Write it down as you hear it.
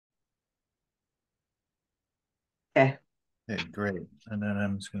Okay. Okay, great. And then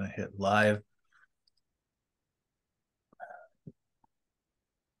I'm just gonna hit live.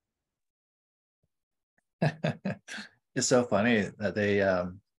 It's so funny that they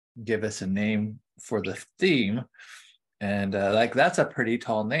give us a name for the theme, and like that's a pretty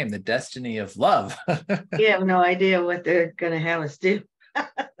tall name, the Destiny of Love. You have no idea what they're gonna have us do.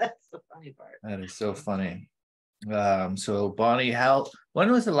 That's the funny part. That is so funny. So Bonnie, how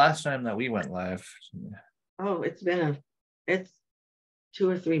when was the last time that we went live? Oh, it's 2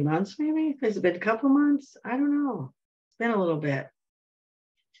 or 3 months, maybe. Has it been a couple months? I don't know. It's been a little bit.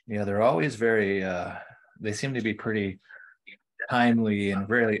 Yeah, they're always very they seem to be pretty timely and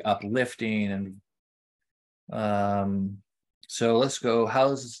really uplifting and so let's go.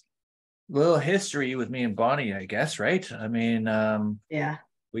 How's a little history with me and Bonnie, I guess, right? I mean, Yeah.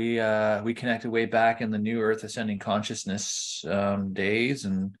 we connected way back in the New Earth Ascending Consciousness days,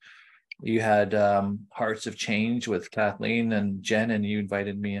 and you had Hearts of Change with Kathleen and Jen, and you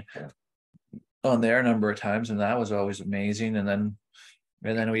invited me on there a number of times, and that was always amazing. And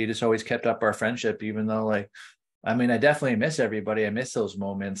then we just always kept up our friendship, even though like I mean, I definitely miss everybody. I miss those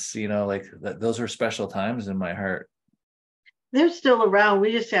moments, like those were special times in my heart. They're still around.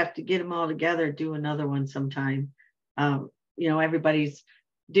 We just have to get them all together, do another one sometime. Everybody's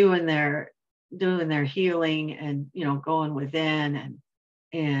doing their doing their healing and going within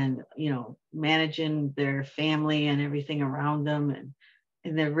and managing their family and everything around them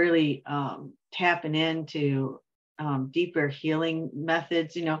and they're really tapping into deeper healing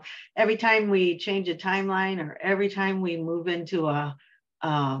methods. Every time we change a timeline or every time we move into a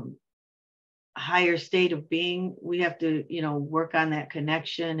higher state of being, we have to work on that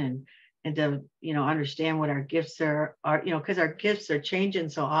connection and to understand what our gifts are because our gifts are changing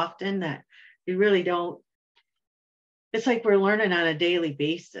so often that we really don't. It's like we're learning on a daily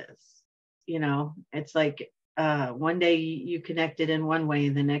basis. It's like one day you connected in one way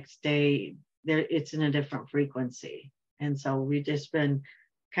and the next day there it's in a different frequency. And so we've just been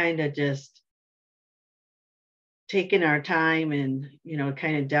kind of just taking our time and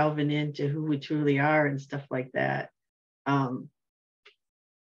kind of delving into who we truly are and stuff like that. um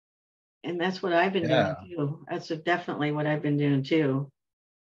and that's what I've been doing Yeah. too. That's definitely what I've been doing too.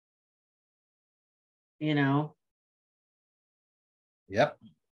 you know Yep.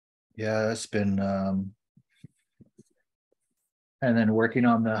 Yeah, it's been and then working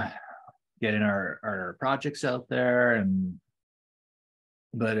on the getting our projects out there, and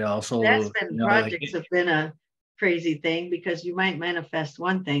but that's also been like projects have been a crazy thing because you might manifest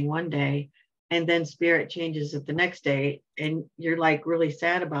one thing one day and then spirit changes it the next day and you're like really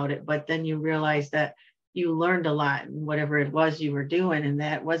sad about it, but then you realize that you learned a lot in whatever it was you were doing and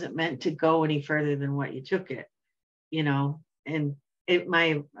that wasn't meant to go any further than what you took it. And it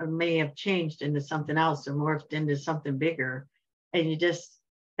may have changed into something else or morphed into something bigger. And you just,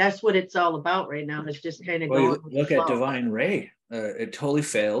 that's what it's all about right now. It's just kind of well, going you with the look at flow. Divine Ray. It totally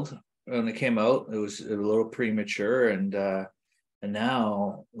failed when it came out. It was a little premature, and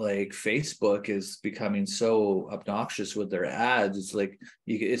now like Facebook is becoming so obnoxious with their ads. It's like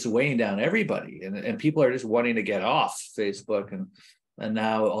it's weighing down everybody, and people are just wanting to get off Facebook, and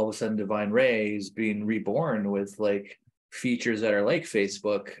now all of a sudden Divine Ray is being reborn with like features that are like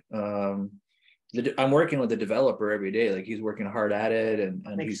Facebook. I'm working with the developer every day. Like he's working hard at it, I'm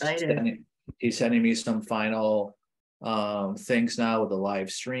and excited. he's sending me some final things now with the live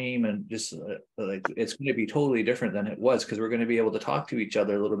stream, and just like it's going to be totally different than it was because we're going to be able to talk to each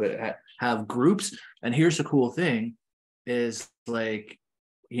other a little bit, have groups. And here's the cool thing: is like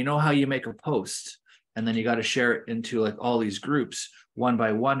how you make a post and then you got to share it into like all these groups one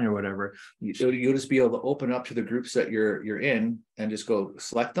by one or whatever. You'll just be able to open up to the groups that you're in and just go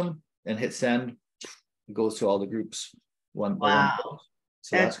select them and hit send. It goes to all the groups one by one. Wow.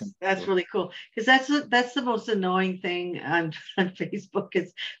 So that's gonna be That's cool. really cool because that's the most annoying thing on Facebook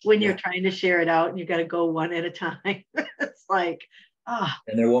is when you're Yeah. trying to share it out and you got to go one at a time. It's like, ah,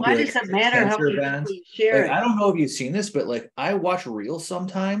 And there won't be why like does it matter how censor many people bans. you share Like it? I don't know if you've seen this, but like I watch reels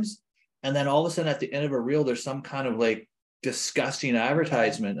sometimes, and then all of a sudden at the end of a reel, there's some kind of like disgusting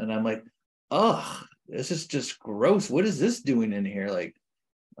advertisement, and I'm like, oh, this is just gross. What is this doing in here? Like,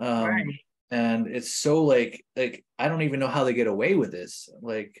 um, Right. and it's so like I don't even know how they get away with this.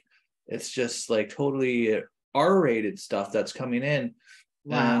 Like, it's just like totally R-rated stuff that's coming in,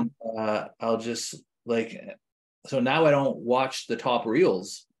 Wow. and I'll just like so now I don't watch the top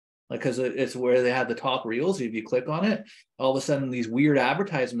reels like because it's where they have the top reels. If you click on it, all of a sudden these weird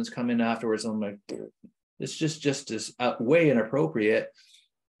advertisements come in afterwards. I'm like, it's just as way inappropriate.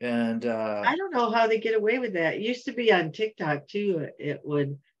 And I don't know how they get away with that. It used to be on TikTok too.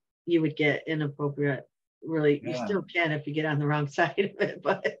 You would get inappropriate. really, you Yeah. still can if you get on the wrong side of it,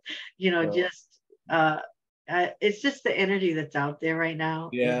 but So, just uh, it's just the energy that's out there right now,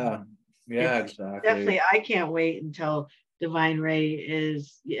 and yeah. Yeah, it's exactly. definitely, I can't wait until Divine Ray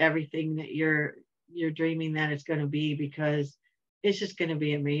is everything that you're dreaming that it's going to be, because it's just going to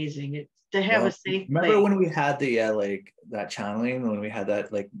be amazing. It's to have a Well, safe remember place. when we had the like that channeling, when we had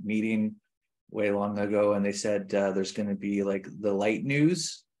that like meeting way long ago, and they said there's going to be like the light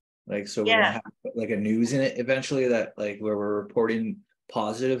news, like so we're going to Yeah, have like a news in it eventually, that like where we're reporting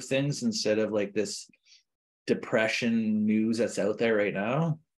positive things instead of like this depression news that's out there right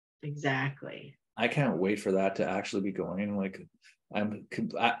now. exactly. I can't wait for that to actually be going. Like,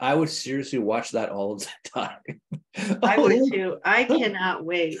 I would seriously watch that all the time. I would Oh, too. I look, cannot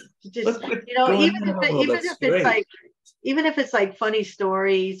wait to just, look what's going on in the world. That's great. even if it's like funny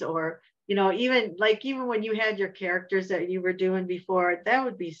stories, or even when you had your characters that you were doing before, that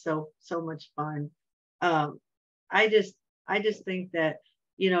would be so much fun. um I just think that,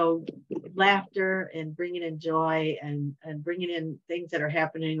 you know laughter and bringing in joy, and bringing in things that are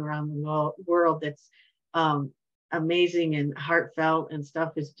happening around the world, that's um amazing and heartfelt and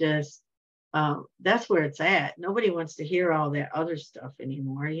stuff, is just that's where it's at. Nobody wants to hear all that other stuff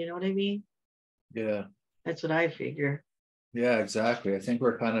anymore, you know what I mean? Yeah. That's what I figure. Yeah, exactly. I think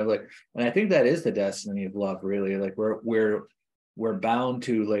we're kind of like, and I think that is the destiny of love, really. Like we're bound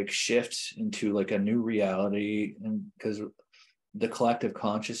to like shift into like a new reality, and because the collective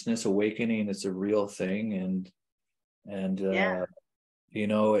consciousness awakening is a real thing, and Yeah.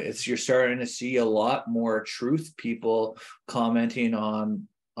 it's you're starting to see a lot more truth people commenting on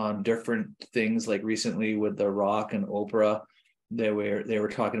different things. Like recently with The Rock and Oprah, they were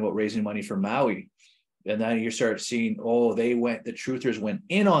talking about raising money for Maui, and then you start seeing, oh, the truthers went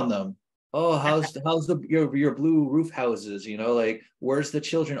in on them. Oh, how's your blue roof houses, like where's the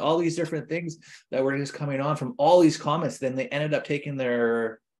children, all these different things that were just coming on from all these comments. Then they ended up taking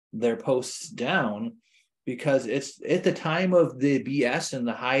their posts down, because it's at the time of the BS and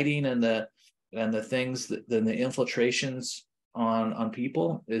the hiding and the things then the infiltrations on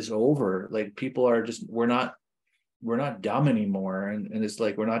people is over. Like people are just, we're not dumb anymore, and it's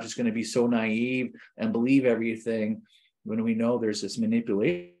like we're not just going to be so naive and believe everything when we know there's this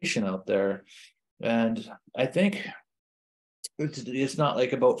manipulation out there. And I think it's not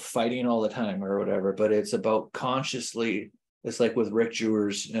like about fighting all the time or whatever, but it's about consciously. It's like with Rick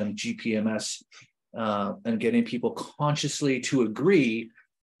Jewers and GPMS, and getting people consciously to agree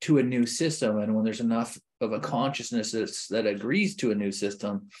to a new system. And when there's enough of a consciousness that agrees to a new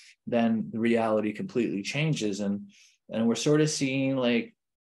system, then the reality completely changes. And we're sort of seeing like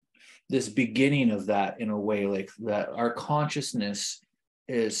this beginning of that, in a way, like that our consciousness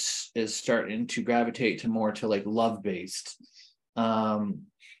is starting to gravitate to more to like love based, um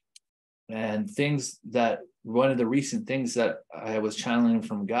and things that one of the recent things that I was channeling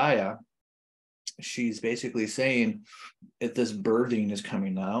from Gaia. She's basically saying if this birthing is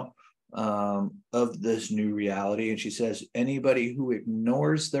coming now, of this new reality. And she says anybody who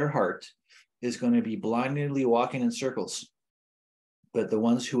ignores their heart is going to be blindly walking in circles, but the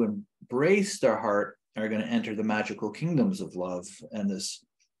ones who embrace their heart are going to enter the magical kingdoms of love and this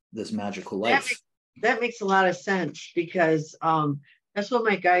magical That life. makes a lot of sense, because that's what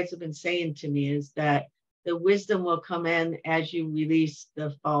my guides have been saying to me, is that the wisdom will come in as you release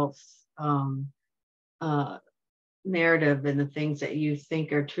the false uh, narrative, and the things that you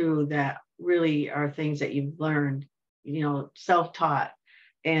think are true that really are things that you've learned, self-taught,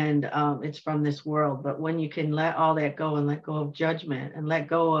 and it's from this world. But when you can let all that go, and let go of judgment, and let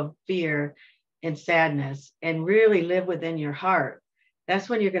go of fear and sadness, and really live within your heart, that's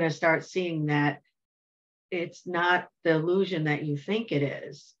when you're going to start seeing that it's not the illusion that you think it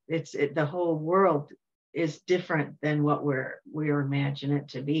is. The whole world is different than what we're imagining it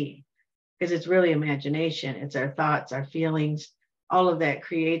to be, because it's really imagination. It's our thoughts, our feelings, all of that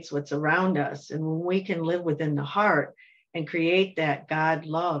creates what's around us. And when we can live within the heart and create that God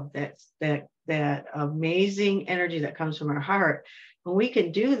love, that amazing energy that comes from our heart, when we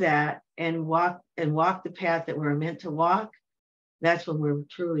can do that and walk the path that we're meant to walk, that's when we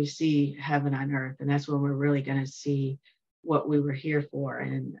truly see heaven on earth. And that's when we're really going to see what we were here for.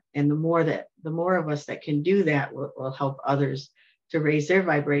 And the more of us that can do that will help others to raise their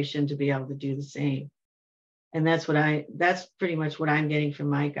vibration to be able to do the same. And that's pretty much what I'm getting from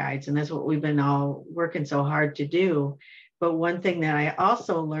my guides. And that's what we've been all working so hard to do. But one thing that I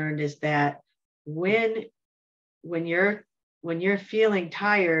also learned is that when you're feeling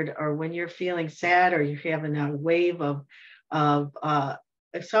tired, or when you're feeling sad, or you're having a wave of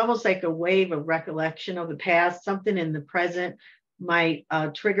it's almost like a wave of recollection of the past, something in the present might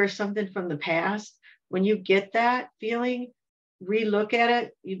trigger something from the past. when you get that feeling, relook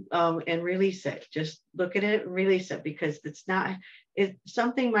at it, and release it. Just look at it and release it, because it's not,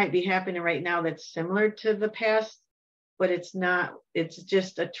 something might be happening right now that's similar to the past, but it's not, it's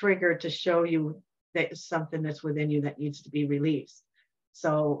just a trigger to show you that it's something that's within you that needs to be released.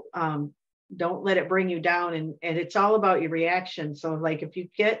 So don't let it bring you down. And it's all about your reaction. So like if you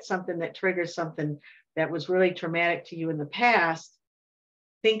get something that triggers something that was really traumatic to you in the past,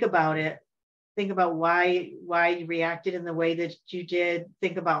 think about it. Think about why you reacted in the way that you did.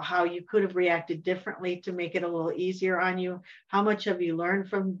 Think about how you could have reacted differently to make it a little easier on you. How much have you learned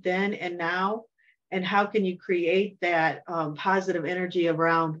from then and now? And how can you create that positive energy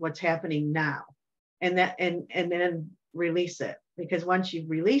around what's happening now? And then release it. Because once you've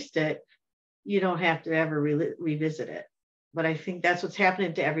released it, you don't have to ever revisit it. But I think that's what's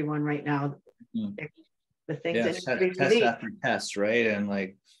happening to everyone right now. Mm-hmm. The things that test after test, right? And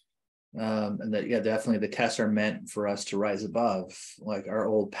like, and that, yeah, definitely the tests are meant for us to rise above like our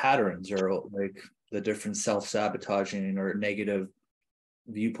old patterns, or like the different self-sabotaging or negative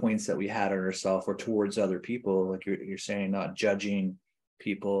viewpoints that we had on ourselves or towards other people. Like you're saying, not judging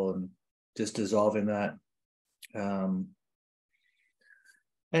people and just dissolving that. And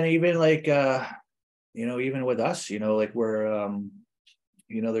even like, even with us, like we're,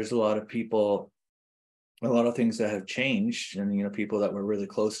 there's a lot of people, a lot of things that have changed, and people that were really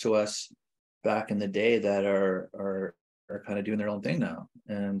close to us back in the day that are kind of doing their own thing now,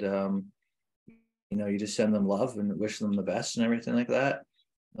 and you just send them love and wish them the best and everything like that,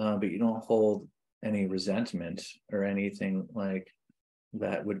 but you don't hold any resentment or anything like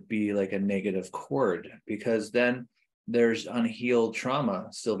that would be like a negative cord, because then there's unhealed trauma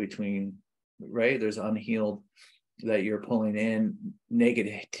still between, right? There's unhealed that you're pulling in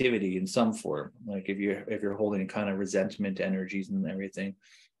negativity in some form, like if you're holding kind of resentment energies and everything.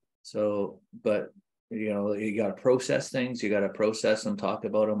 So, but you got to process things, you got to process them, talk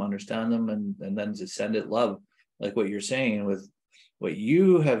about them, understand them, and then just send it love, like what you're saying with what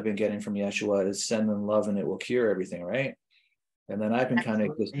you have been getting from Yeshua is send them love and it will cure everything, right? And then I've been kind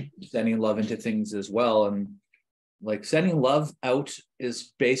of just sending love into things as well, and like sending love out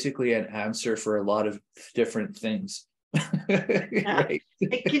is basically an answer for a lot of different things. Right?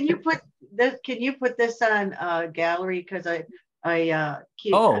 Hey, can you put this on gallery? Because I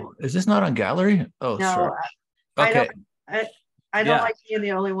keep. Oh, is this not on gallery? Oh, no, sure. Okay. I don't like being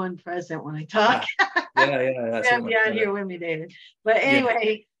the only one present when I talk. Yeah. That's be on here with me, David. But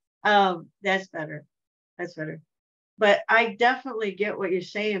anyway, that's better. That's better. But I definitely get what you're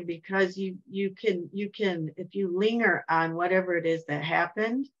saying, because you can, if you linger on whatever it is that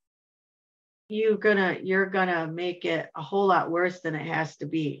happened, you're gonna make it a whole lot worse than it has to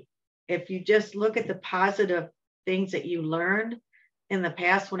be. If you just look at the positive things that you learned in the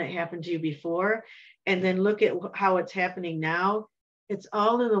past when it happened to you before, and then look at how it's happening now, it's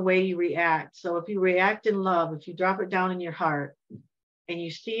all in the way you react. So if you react in love, if you drop it down in your heart and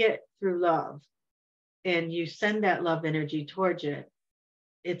you see it through love, and you send that love energy towards it,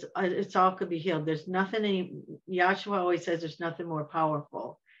 it's all could be healed. There's nothing, Yahshua always says there's nothing more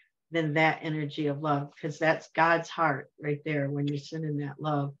powerful than that energy of love, because that's God's heart right there when you're sending that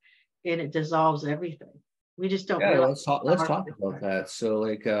love, and it dissolves everything. We just don't realize. Let's talk about that. So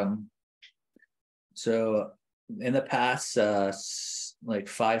like, so in the past, like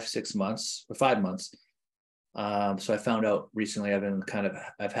 5 months, so I found out recently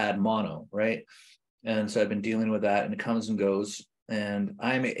I've had mono, right? And so I've been dealing with that, and it comes and goes, and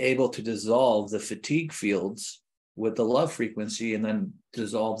I'm able to dissolve the fatigue fields with the love frequency, and then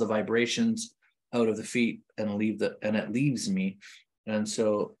dissolve the vibrations out of the feet and it leaves me. And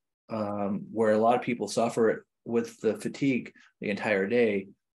so where a lot of people suffer with the fatigue the entire day,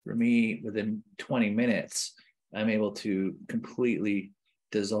 for me, within 20 minutes, I'm able to completely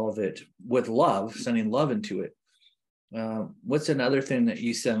dissolve it with love, sending love into it. What's another thing that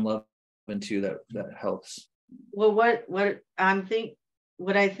you send love into that helps? Well, what I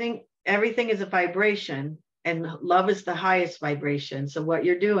think, everything is a vibration, and love is the highest vibration. So what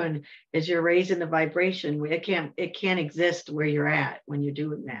you're doing is you're raising the vibration. It can't exist where you're at when you're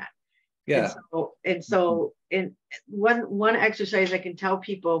doing that. Yeah. And so in one exercise I can tell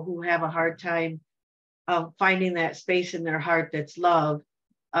people who have a hard time finding that space in their heart that's love,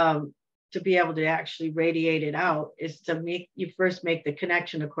 to be able to actually radiate it out, is to first make the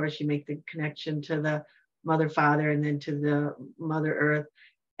connection. Of course, you make the connection to the Mother, Father, and then to the Mother Earth.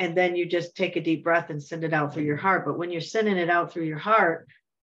 And then you just take a deep breath and send it out through your heart. But when you're sending it out through your heart,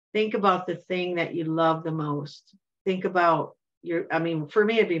 think about the thing that you love the most. Think about for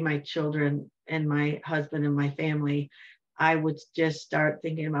me, it'd be my children and my husband and my family. I would just start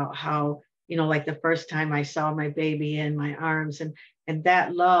thinking about how, like the first time I saw my baby in my arms, and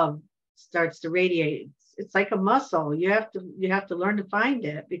that love starts to radiate. It's like a muscle. You have to learn to find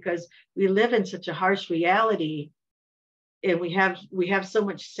it, because we live in such a harsh reality, and we have so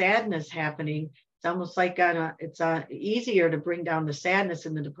much sadness happening. It's almost like it's easier to bring down the sadness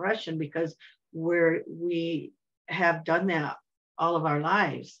and the depression, because we have done that all of our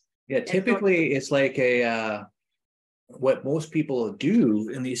lives. Yeah, And so, typically it's like what most people do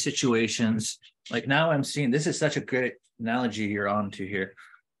in these situations. Like now I'm seeing, this is such a great analogy you're on to here.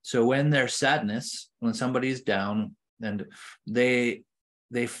 So when there's sadness, when somebody's down, and they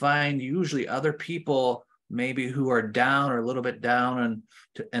find usually other people maybe who are down or a little bit down,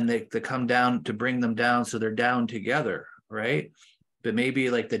 and they come down to bring them down, so they're down together, right? But maybe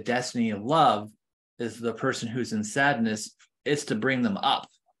like the destiny of love is the person who's in sadness, it's to bring them up.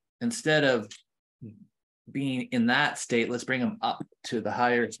 Instead of being in that state, let's bring them up to the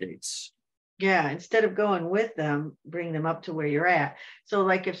higher states. yeah, instead of going with them, bring them up to where you're at. So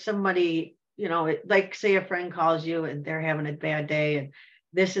like if somebody, like say a friend calls you and they're having a bad day, and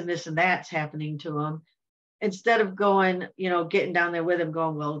this and this and that's happening to them, instead of going, getting down there with them,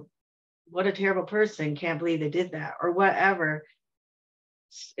 going, well, what a terrible person, can't believe they did that, or whatever.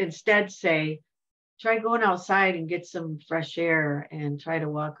 Instead say, try going outside and get some fresh air, and try to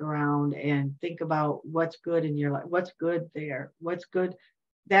walk around and think about what's good in your life, what's good there, what's good.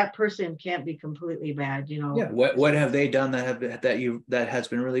 That person can't be completely bad. Yeah, what have they done that has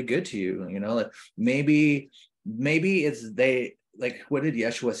been really good to you? Like maybe it's they, like, what did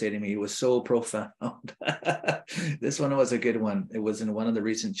Yeshua say to me? It was so profound. This one was a good one. It was in one of the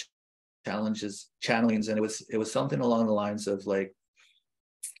recent channelings, and it was something along the lines of like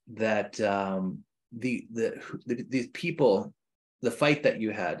that these people, the fight that you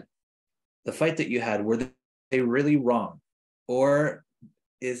had, were they really wrong, or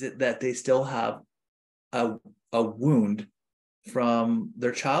is it that they still have a wound from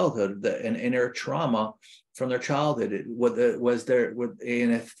their childhood, an inner trauma from their childhood? Was there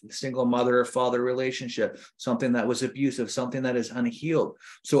in a single mother or father relationship something that was abusive, something that is unhealed?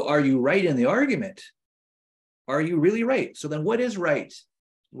 So are you right in the argument? Are you really right? So then what is right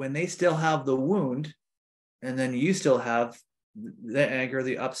when they still have the wound, and then you still have the anger,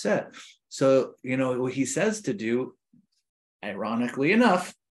 the upset? So what he says to do, ironically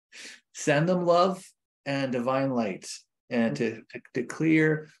enough, send them love and divine light, and to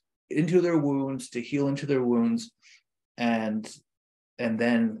clear into their wounds, to heal into their wounds, and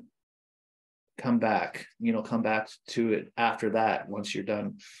then come back to it after that, once you're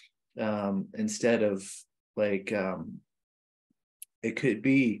done. Instead of like, it could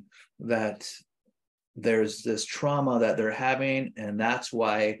be that there's this trauma that they're having, and that's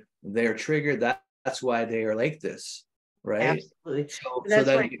why they're triggered. That's why they are like this, right? Absolutely. So That's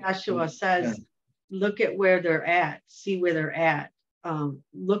that why Yeshua says, look at where they're at, see where they're at.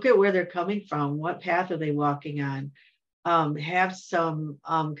 Look at where they're coming from. What path are they walking on? Have some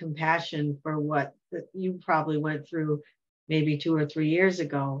compassion for what you probably went through maybe 2 or 3 years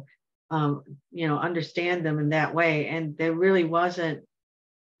ago. Understand them in that way. And there really wasn't,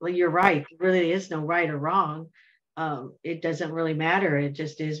 well, you're right. There really is no right or wrong. It doesn't really matter. It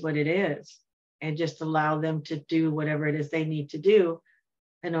just is what it is. And just allow them to do whatever it is they need to do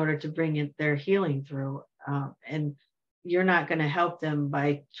in order to bring in their healing through. And you're not going to help them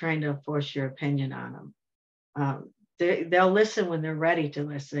by trying to force your opinion on them. They'll listen when they're ready to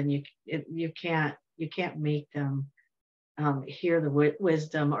listen. You can't make them hear the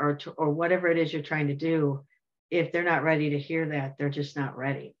wisdom or whatever it is you're trying to do. If they're not ready to hear that, they're just not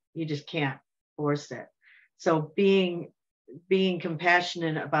ready. You just can't force it. So being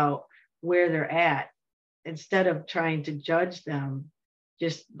compassionate about where they're at, instead of trying to judge them,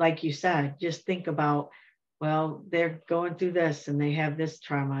 just like you said, just think about, well, they're going through this, and they have this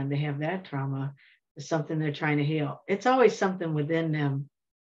trauma, and they have that trauma. It's something they're trying to heal. It's always something within them.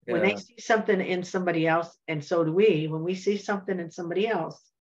 Yeah. When they see something in somebody else, and so do we, when we see something in somebody else,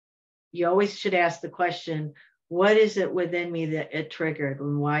 you always should ask the question, what is it within me that it triggered,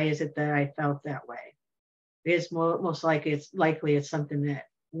 and why is it that I felt that way? It's most likely it's something that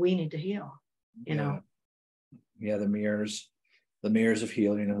we need to heal. Yeah, the mirrors of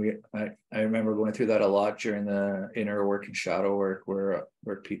healing. And I remember going through that a lot during the inner work and shadow work, where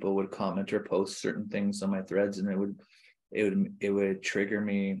people would comment or post certain things on my threads, and it would trigger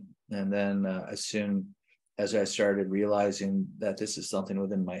me. And then as soon as I started realizing that this is something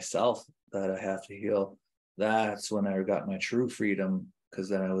within myself that I have to heal, that's when I got my true freedom, because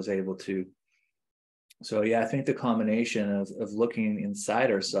then I was able to. So yeah, I think the combination of looking inside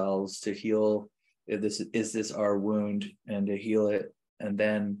ourselves to heal, is this our wound, and to heal it, and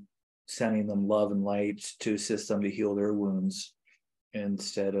then sending them love and light to assist them to heal their wounds,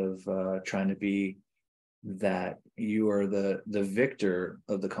 instead of trying to be that you are the victor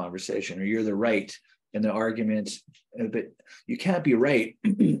of the conversation, or you're the right in the argument. But you can't be right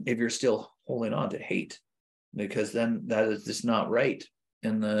if you're still holding on to hate, because then that is just not right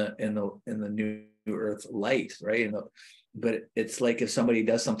in the new earth light, right? But it's like if somebody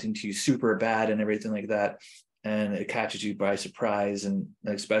does something to you super bad and everything like that, and it catches you by surprise, and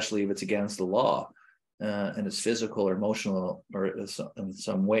especially if it's against the law, and it's physical or emotional or in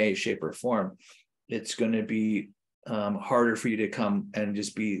some way, shape, or form, it's going to be harder for you to come and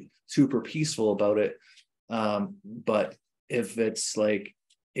just be super peaceful about it. But if it's like,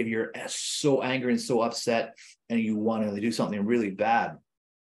 if you're so angry and so upset and you want to do something really bad,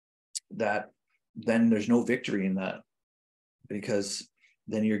 that then there's no victory in that, because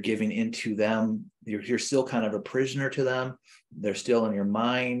then you're giving into them. You're still kind of a prisoner to them. They're still in your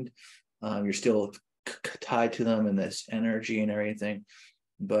mind. You're still tied to them in this energy and everything.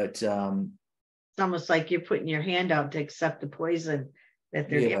 But it's almost like you're putting your hand out to accept the poison that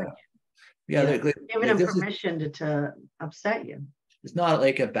they're giving you. Yeah, Giving them permission to upset you. It's not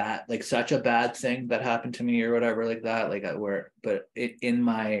like such a bad thing that happened to me or whatever like that. But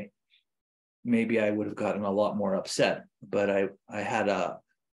maybe I would have gotten a lot more upset. But I had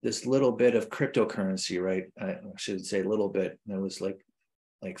this little bit of cryptocurrency, right? I should say a little bit. And it was like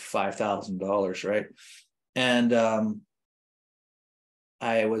 $5,000, right? And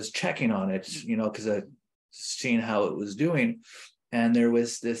I was checking on it, because I seen how it was doing. And there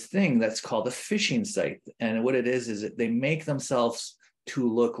was this thing that's called a phishing site. And what it is that they make themselves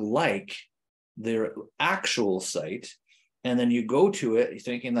to look like their actual site. And then you go to it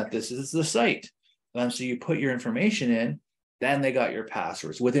thinking that this is the site. So you put your information in, then they got your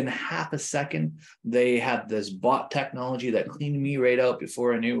passwords. Within half a second, they had this bot technology that cleaned me right out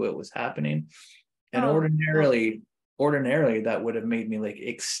before I knew what was happening. And ordinarily that would have made me like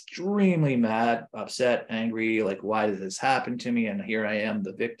extremely mad, upset, angry, like, why did this happen to me? And here I am,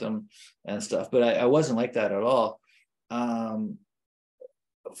 the victim and stuff. But I wasn't like that at all.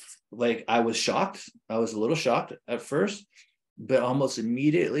 Like, I was shocked. I was a little shocked at first, but almost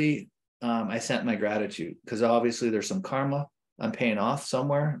immediately I sent my gratitude, because obviously there's some karma I'm paying off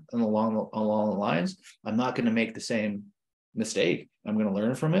somewhere along the lines. I'm not going to make the same mistake. I'm going to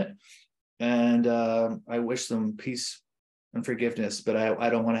learn from it. And I wish them peace and forgiveness, but I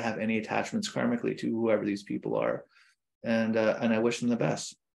don't want to have any attachments karmically to whoever these people are. And I wish them the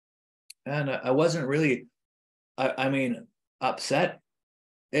best. And I wasn't really, upset.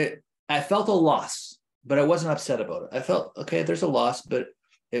 I felt a loss, but I wasn't upset about it. I felt, okay, there's a loss, but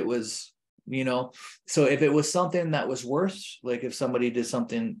it was, so if it was something that was worse, like if somebody did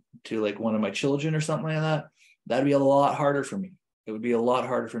something to like one of my children or something like that, that'd be a lot harder for me. It would be a lot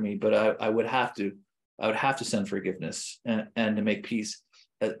harder for me, but I would have to send forgiveness and to make peace.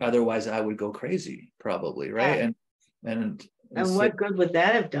 Otherwise I would go crazy probably. Right. Yeah. And what good would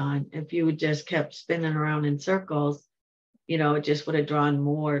that have done if you just kept spinning around in circles? It just would have drawn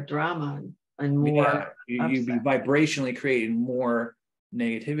more drama and more. Yeah, you'd be vibrationally creating more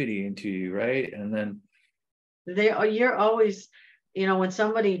negativity into you. Right. And then you're always, when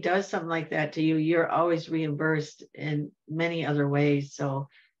somebody does something like that to you, you're always reimbursed in many other ways. So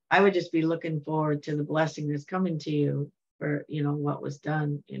I would just be looking forward to the blessing that's coming to you for, what was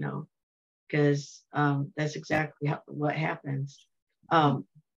done, because that's exactly what happens.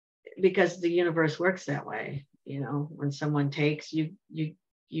 Because the universe works that way. When someone takes, you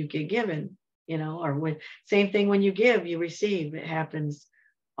get given, or when same thing, when you give, you receive. It happens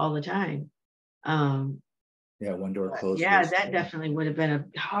all the time. Yeah, one door closes. Yeah, that definitely would have been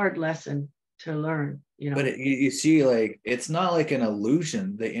a hard lesson to learn, But you see, like, it's not like an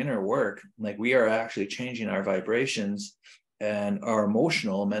illusion, the inner work. Like, we are actually changing our vibrations and our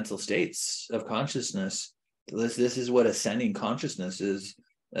emotional mental states of consciousness. This is what ascending consciousness is,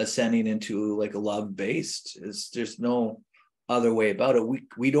 ascending into like a love-based. There's no other way about it.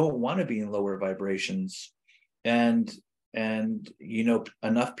 We don't want to be in lower vibrations. And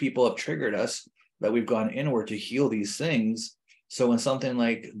enough people have triggered us that we've gone inward to heal these things. So when something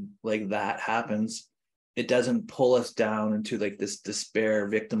like that happens, it doesn't pull us down into like this despair,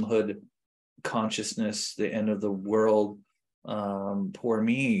 victimhood consciousness, the end of the world, poor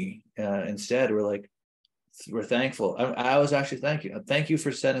me. Instead, we're thankful. I was actually thank you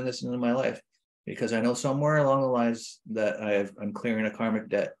for sending this into my life, because I know somewhere along the lines that I'm clearing a karmic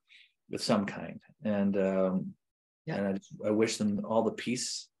debt with some kind. And and I wish them all the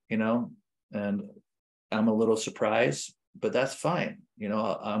peace, and I'm a little surprised, but that's fine.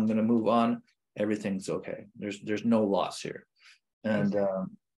 I'm going to move on. Everything's okay. There's no loss here. And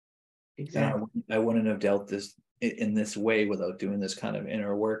exactly. I wouldn't have dealt this in this way without doing this kind of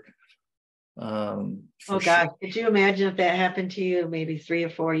inner work. For Oh sure. gosh, could you imagine if that happened to you maybe 3 or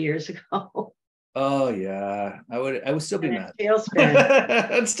 4 years ago? Oh yeah, I would still be And mad. a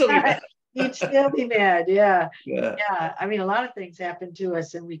tailspin. I'd still be mad. You'd still be mad. Yeah. Yeah. Yeah. I mean, a lot of things happen to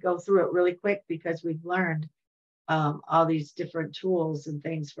us and we go through it really quick because we've learned all these different tools and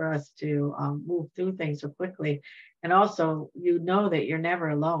things for us to move through things so quickly. And also, you know that you're never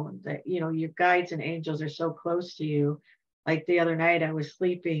alone, that, your guides and angels are so close to you. Like the other night, I was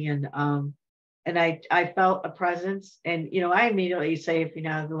sleeping and I felt a presence. And, I immediately say, if you're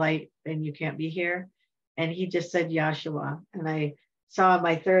not the light, then you can't be here. And he just said, Yashuia. And I saw in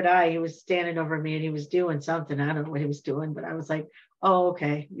my third eye, he was standing over me and he was doing something. I don't know what he was doing, but I was like, oh,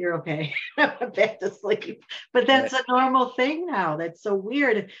 okay, you're okay. I went back to sleep. But Right. that's a normal thing now. That's so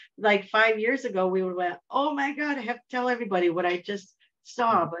weird. Like 5 years ago, we would went, oh my God, I have to tell everybody what I just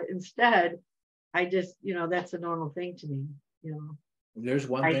saw. But instead, I just, that's a normal thing to me, you know, There's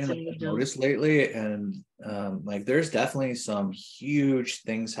one thing lights that and I've angels. noticed lately, and like there's definitely some huge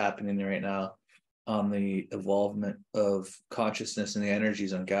things happening right now on the evolvement of consciousness and the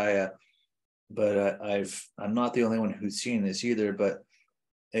energies on Gaia. But I'm not the only one who's seen this either. But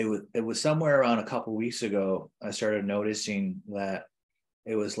it was somewhere around a couple weeks ago I started noticing that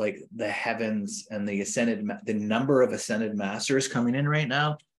it was like the heavens and the number of ascended masters coming in right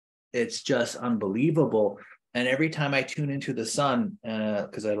now. It's just unbelievable. And every time I tune into the sun,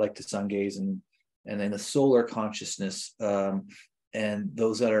 because I like to sun gaze and then the solar consciousness, and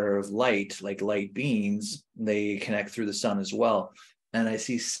those that are of light, like light beings, they connect through the sun as well. And I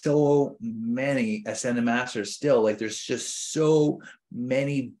see so many ascended masters still. Like there's just so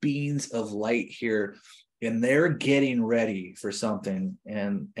many beings of light here, and they're getting ready for something.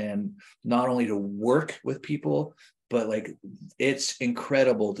 And not only to work with people, but like it's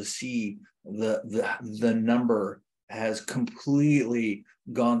incredible to see the number has completely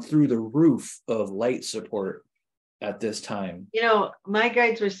gone through the roof of light support at this time. My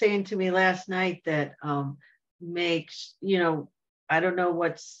guides were saying to me last night that makes, I don't know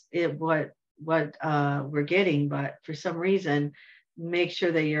what we're getting, but for some reason, make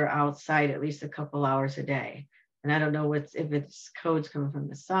sure that you're outside at least a couple hours a day. And I don't know if it's codes coming from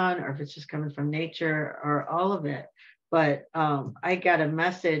the sun or if it's just coming from nature or all of it. But I got a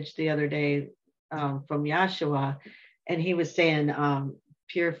message the other day from Yashuia, and he was saying,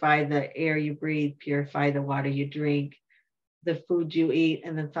 purify the air you breathe, purify the water you drink, the food you eat,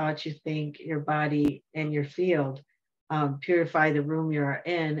 and the thoughts you think, your body and your field. Purify the room you're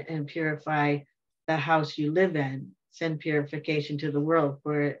in and purify the house you live in. Send purification to the world,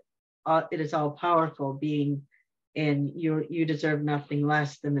 for it is all powerful being, and you deserve nothing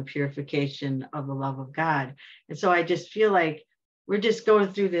less than the purification of the love of God. And so I just feel like we're just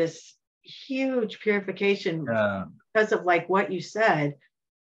going through this huge purification because of like what you said,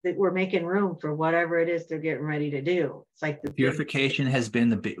 that we're making room for whatever it is they're getting ready to do. It's like the big, Purification has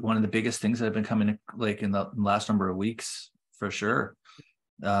been one of the biggest things that have been coming like in the last number of weeks, for sure.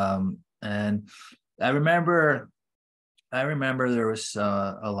 And I remember there was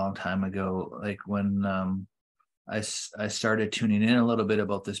a long time ago, like when I started tuning in a little bit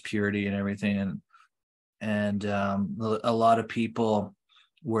about this purity and everything, and a lot of people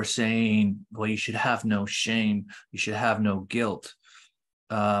were saying, well, you should have no shame, you should have no guilt,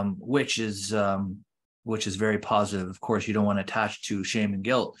 which is very positive. Of course, you don't want to attach to shame and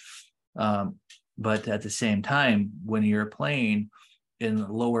guilt, but at the same time, when you're playing in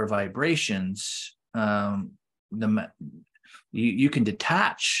lower vibrations, you can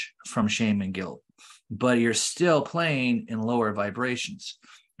detach from shame and guilt, but you're still playing in lower vibrations,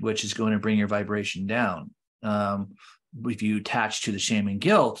 which is going to bring your vibration down. If you attach to the shame and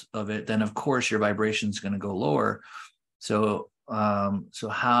guilt of it, then of course your vibration is going to go lower. So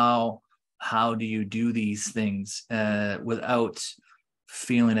how do you do these things without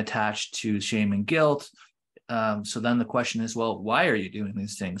feeling attached to shame and guilt? So then the question is, well, why are you doing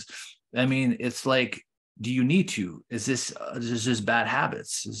these things? I mean, it's like, do you need to? Is this just bad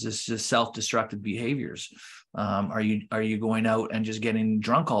habits? Is this just self-destructive behaviors? Are you going out and just getting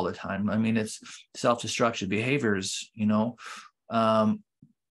drunk all the time? I mean, it's self-destructive behaviors, are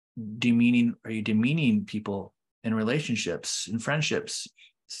you demeaning people in relationships and friendships?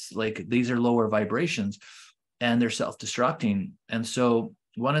 Like these are lower vibrations and they're self-destructing. And so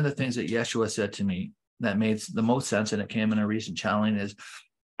one of the things that Yeshua said to me that made the most sense, and it came in a recent challenge, is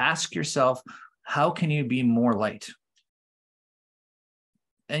ask yourself, how can you be more light?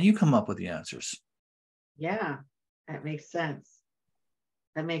 And you come up with the answers. yeah, that makes sense.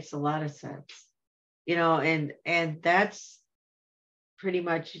 That makes a lot of sense. And that's pretty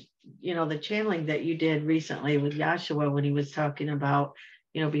much, the channeling that you did recently with Yashua when he was talking about,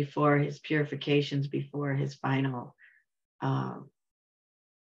 before his purifications, before his final, um,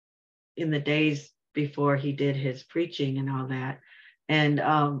 in the days before he did his preaching and all that. And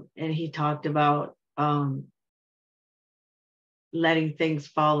he talked about letting things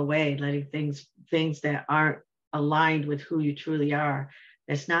fall away, letting things that aren't aligned with who you truly are.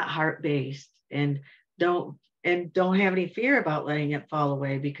 That's not heart-based. Don't don't have any fear about letting it fall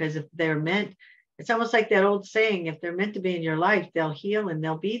away, because if they're meant, it's almost like that old saying, if they're meant to be in your life, they'll heal and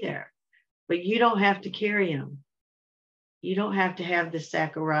they'll be there. But you don't have to carry them. You don't have to have the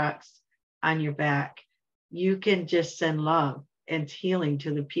sack of rocks on your back. You can just send love and healing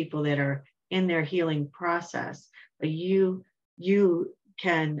to the people that are in their healing process. But you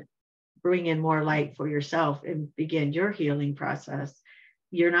can bring in more light for yourself and begin your healing process.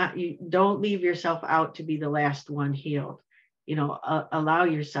 You don't leave yourself out to be the last one healed. Allow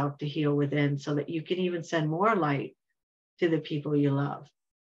yourself to heal within, so that you can even send more light to the people you love.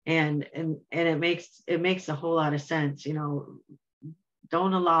 And it makes a whole lot of sense.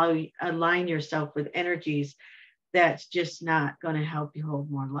 Don't align yourself with energies that's just not going to help you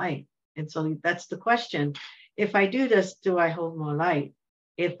hold more light. And so that's the question. If I do this, do I hold more light?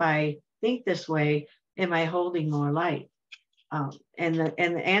 If I think this way, am I holding more light? And the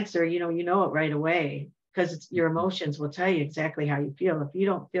answer, you know it right away, because your emotions will tell you exactly how you feel. If you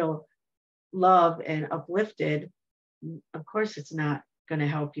don't feel love and uplifted, of course it's not going to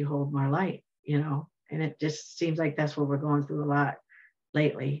help you hold more light, and it just seems like that's what we're going through a lot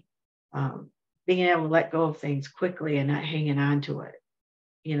lately. Being able to let go of things quickly and not hanging on to it,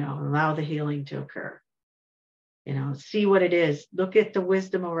 allow the healing to occur. See what it is, look at the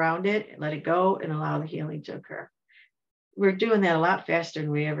wisdom around it, let it go, and allow the healing to occur. We're doing that a lot faster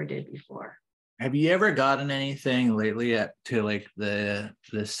than we ever did before. Have you ever gotten anything lately to like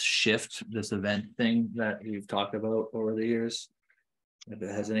this shift, this event thing that you've talked about over the years?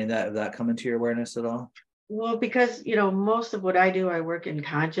 Has any of that come into your awareness at all? Well, because, most of what I do, I work in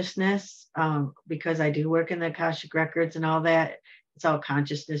consciousness, because I do work in the Akashic Records and all that. It's all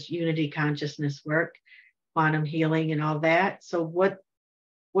consciousness, unity consciousness work, quantum healing and all that. So what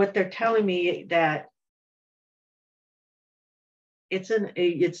they're telling me, that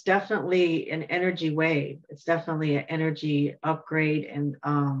it's definitely an energy wave. It's definitely an energy upgrade, and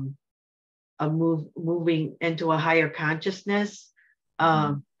moving into a higher consciousness.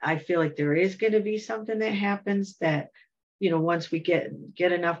 I feel like there is going to be something that happens that, once we get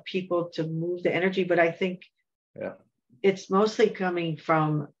enough people to move the energy. But I think it's mostly coming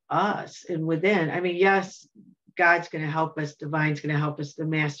from us and within. I mean, yes, God's going to help us, divine's going to help us, the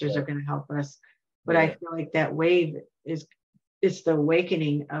masters are going to help us. But I feel like that wave it's the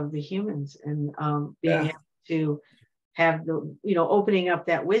awakening of the humans, and being able to have the, opening up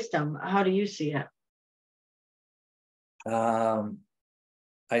that wisdom. How do you see it?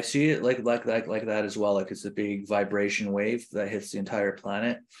 I see it like that as well. Like it's a big vibration wave that hits the entire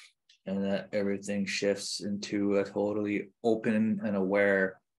planet, and that everything shifts into a totally open and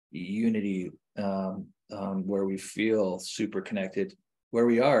aware unity, where we feel super connected, where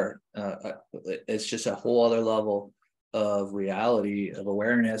we are. It's just a whole other level of reality, of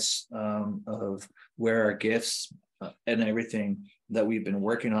awareness, of where our gifts and everything that we've been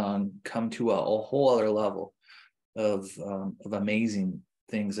working on come to a whole other level of amazing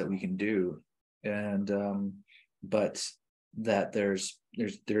things that we can do. And but that there's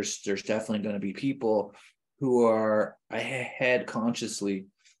definitely going to be people who are ahead consciously,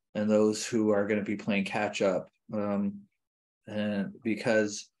 and those who are going to be playing catch up, and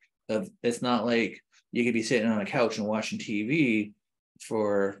because of, it's not like you could be sitting on a couch and watching TV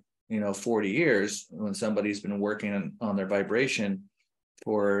for 40 years when somebody's been working on their vibration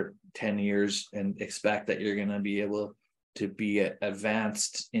for 10 years and expect that you're going to be able to be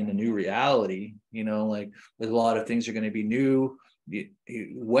advanced in a new reality. Like there's a lot of things are going to be new.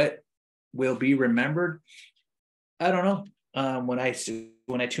 What will be remembered, I don't know. When I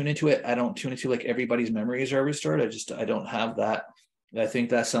tune into it, I don't tune into like everybody's memories are restored. I don't have that. I think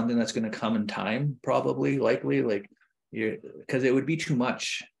that's something that's going to come in time, probably, likely, like because it would be too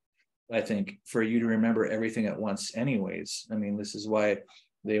much, I think, for you to remember everything at once anyways. I mean, this is why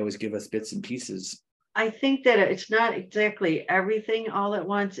they always give us bits and pieces. I think that it's not exactly everything all at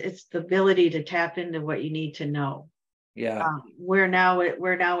once. It's the ability to tap into what you need to know. Yeah. Where now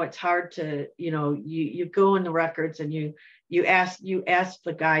it's hard to, you go in the records and you ask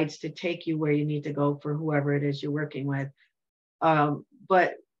the guides to take you where you need to go for whoever it is you're working with.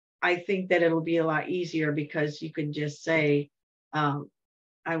 But I think that it'll be a lot easier because you can just say,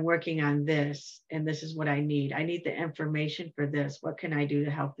 I'm working on this, and this is what I need. I need the information for this. What can I do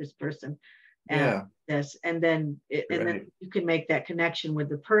to help this person? And Yeah. this, and then Right. you can make that connection with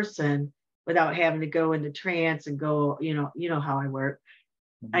the person without having to go into trance and go, you know how I work.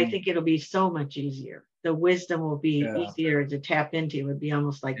 I Mhm. think it'll be so much easier. The wisdom will be Yeah. easier to tap into. It would be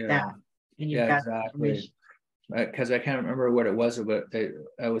almost like that. Yeah. And you've Yeah, got the exactly. information. Because I can't remember what it was, but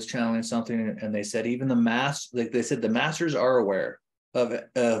I was channeling something, and they said even the like they said the masters are aware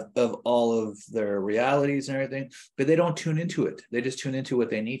of all of their realities and everything, but they don't tune into it. They just tune into what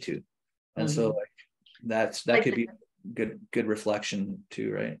they need to, and so Mhm. like that Like could be good reflection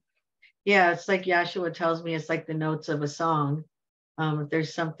too, right? yeah, it's like Yashua tells me it's like the notes of a song. If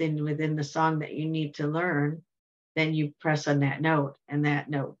there's something within the song that you need to learn, then you press on that note, and that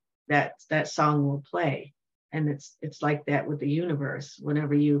note, that song will play. And it's like that with the universe.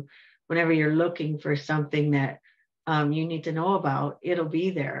 Whenever you're looking for something that you need to know about, it'll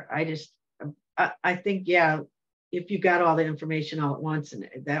be there. I think, yeah, if you got all the information all at once, and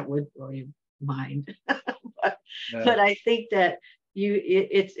that would blow your mind. but, Yeah, but I think that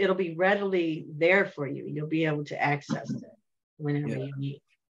it'll be readily there for you. You'll be able to access it whenever yeah. you need.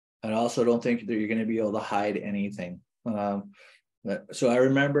 And I also don't think that you're going to be able to hide anything. So I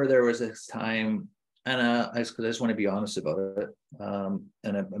remember there was this time, and I just want to be honest about it.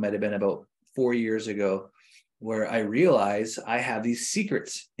 And it might have been about 4 years ago, where I realized I have these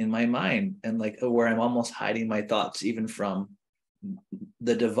secrets in my mind, and like where I'm almost hiding my thoughts even from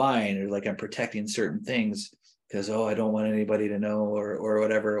the divine, or like I'm protecting certain things because I don't want anybody to know, or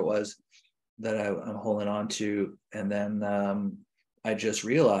whatever it was that I'm holding on to. And then I just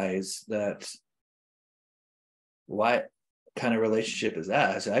realized that, what kind of relationship is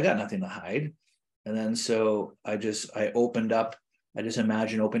that? I said, I got nothing to hide. And then so I opened up, I just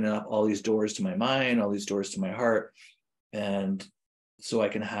imagined opening up all these doors to my mind, all these doors to my heart. And so I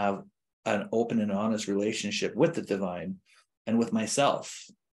can have an open and honest relationship with the divine and with myself.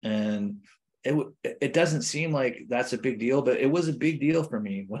 And it doesn't seem like that's a big deal, but it was a big deal for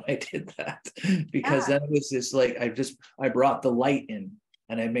me when I did that, because Yeah. then it was just like I brought the light in,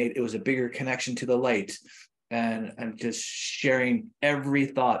 and it was a bigger connection to the light, and I'm just sharing every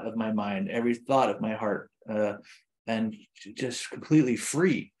thought of my mind, every thought of my heart, and just completely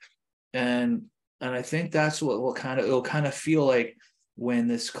free. And I think that's what it'll kind of feel like when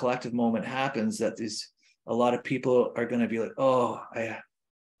this collective moment happens, that a lot of people are going to be like, oh,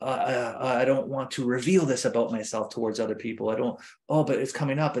 I don't want to reveal this about myself towards other people. I don't. Oh, but it's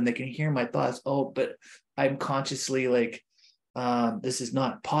coming up, and they can hear my thoughts. Oh, but I'm consciously like, this is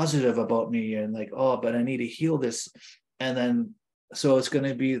not positive about me, and like, oh, but I need to heal this. And then so there's going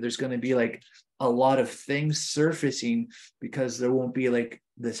to be like a lot of things surfacing, because there won't be like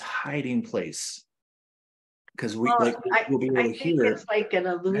this hiding place, because Well, we'll be able I to think hear it's like an it.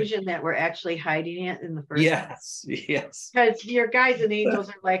 illusion that we're actually hiding it in the first place. Yes, yes. Because your guides and angels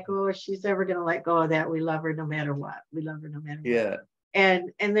are like, oh, if she's ever going to let go of that, we love her no matter what. We love her no matter what. Yeah,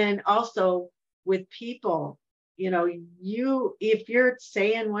 And then also with people, if you're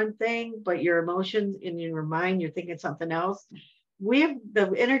saying one thing, but your emotions in your mind, you're thinking something else.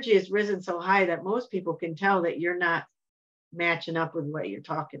 The energy has risen so high that most people can tell that you're not matching up with what you're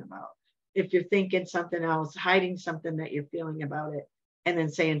talking about. If you're thinking something else, hiding something that you're feeling about it, and then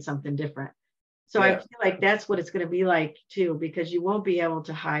saying something different. So I yeah, feel like that's what it's going to be like too, because you won't be able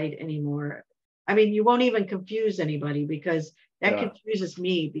to hide anymore. I mean, you won't even confuse anybody, because that yeah, confuses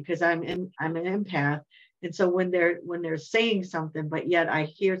me, because I'm an empath. And so when they're saying something, but yet I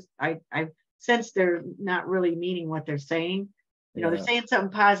sense they're not really meaning what they're saying. They're yeah, saying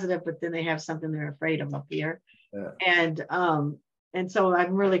something positive, but then they have something they're afraid of up here. yeah. And so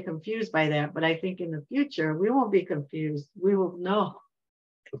I'm really confused by that. But I think in the future we won't be confused. We will know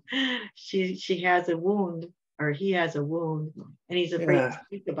she has a wound, or he has a wound, and he's afraid to Yeah.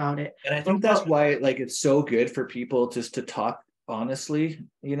 speak about it. And I But think that's why like it's so good for people just to talk honestly,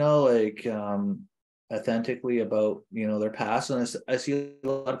 like authentically about, their past. And I see a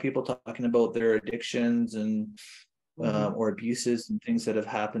lot of people talking about their addictions and Mhm. or abuses and things that have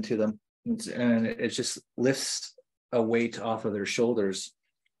happened to them. And it just lifts a weight off of their shoulders.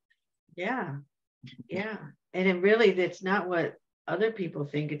 Yeah, yeah, and it really, it's not what other people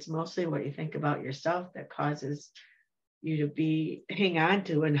think. It's mostly what you think about yourself that causes you to be hang on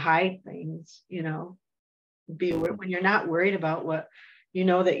to and hide things. When you're not worried about what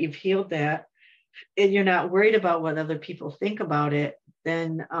that you've healed that, and you're not worried about what other people think about it,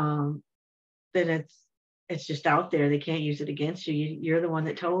 then it's just out there. They can't use it against you. You're the one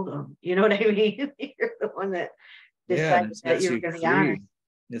that told them. You know what I mean? You're the one that Yeah, and it decided that sets you were you going to be honest.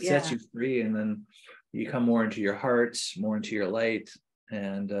 free. It sets Yeah. you free, and then you come more into your heart, more into your light,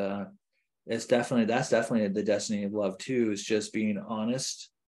 And that's definitely the destiny of love too, is just being honest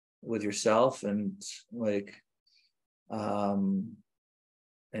with yourself and like and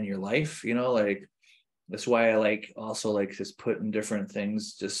your life, like that's why I like also like just putting different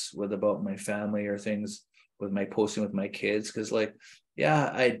things just with about my family or things with my posting with my kids, because like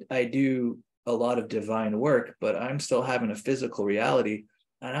I do a lot of divine work, but I'm still having a physical reality,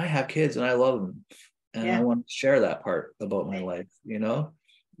 and I have kids and I love them, and I Yeah. want to share that part about my life,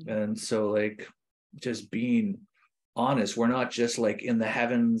 and so like just being honest, we're not just like in the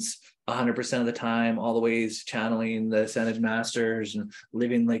heavens 100% of the time, all the ways channeling the ascended masters and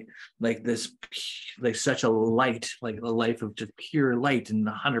living like this, like such a light, like a life of just pure light in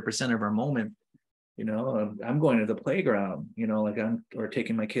 100% of our moment. I'm going to the playground, like or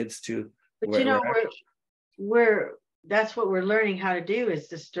taking my kids to But we're that's what we're learning how to do, is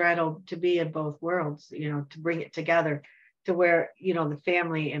to straddle, to be in both worlds, to bring it together to where, the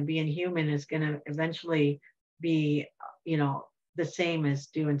family and being human is going to eventually be, the same as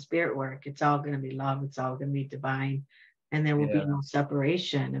doing spirit work. It's all going to be love. It's all going to be divine. And there will be yeah, no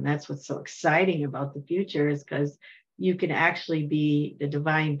separation. And that's what's so exciting about the future, is because you can actually be the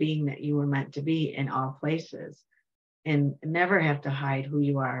divine being that you were meant to be in all places and never have to hide who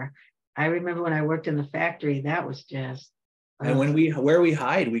you are. I remember when I worked in the factory, that was just, and where we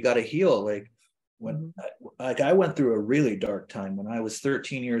hide, we got to heal. Like when like I went through a really dark time when I was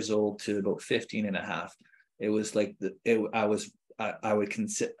 13 years old to about 15 and a half. It was like I would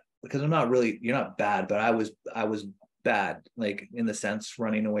consider, because you're not bad, but I was bad, like in the sense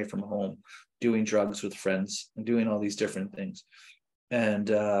running away from home, doing drugs with friends and doing all these different things. And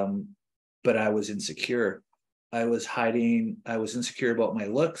but I was insecure. I was insecure about my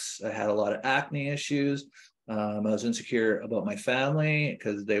looks. I had a lot of acne issues. I was insecure about my family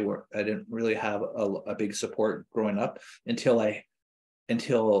because I didn't really have a big support growing up until it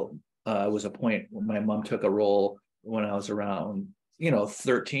was a point when my mom took a role when I was around,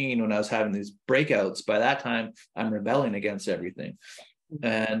 13, when I was having these breakouts. By that time, I'm rebelling against everything.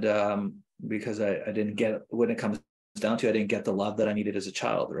 And because I didn't get, when it comes down to it, I didn't get the love that I needed as a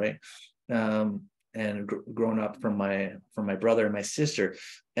child, right? And grown up from my brother and my sister.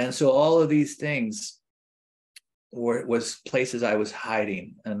 And so all of these things was places I was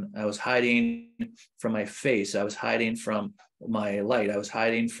hiding, and I was hiding from my face. I was hiding from my light. I was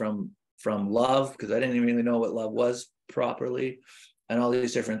hiding from love, because I didn't really know what love was properly, and all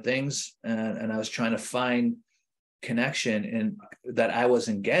these different things. And I was trying to find connection in that I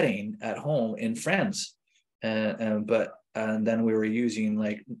wasn't getting at home in friends. And then we were using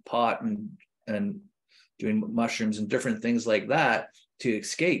like pot and doing mushrooms and different things like that to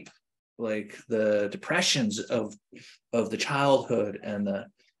escape like the depressions of the childhood and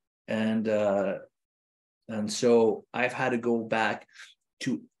so I've had to go back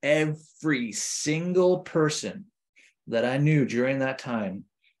to every single person that I knew during that time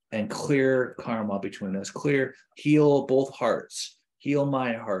and clear karma between us, heal both hearts, heal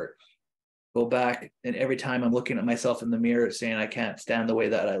my heart, go back. And every time I'm looking at myself in the mirror saying I can't stand the way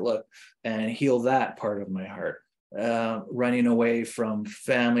that I look, and heal that part of my heart, running away from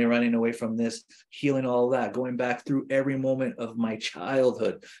family, running away from this, healing all of that, going back through every moment of my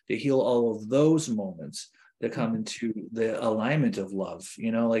childhood to heal all of those moments that come into the alignment of love,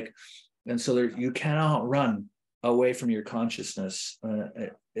 and so you cannot run away from your consciousness.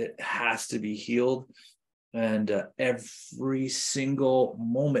 It has to be healed. And every single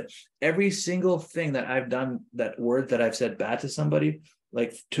moment, every single thing that I've done, that word that I've said bad to somebody,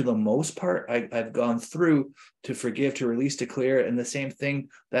 like to the most part, I've gone through to forgive, to release, to clear, and the same thing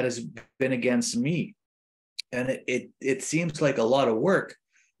that has been against me. And it seems like a lot of work,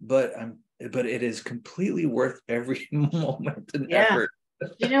 but it is completely worth every moment and effort.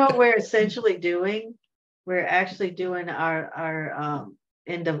 You know what we're essentially doing? We're actually doing our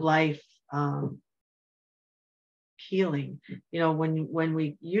end of life healing. When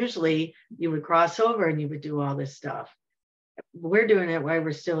we usually, you would cross over and you would do all this stuff. We're doing it while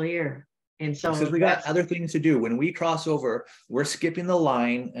we're still here. And so because we got other things to do. When we cross over, we're skipping the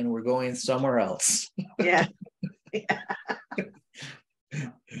line and we're going somewhere else. Yeah.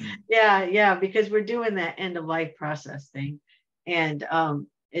 Yeah, because we're doing that end of life process thing. And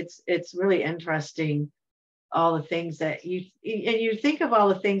it's really interesting, all the things that you think of all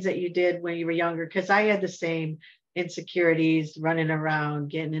the things that you did when you were younger, because I had the same insecurities, running around,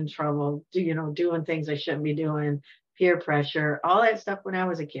 getting in trouble, doing things I shouldn't be doing, peer pressure, all that stuff when I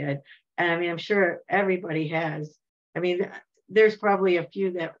was a kid. And I mean, I'm sure everybody has. I mean, there's probably a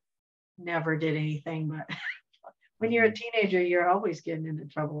few that never did anything, but when you're a teenager, you're always getting into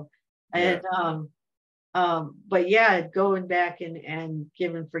trouble. Yeah. And But yeah, going back and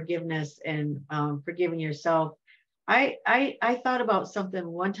giving forgiveness and forgiving yourself. I thought about something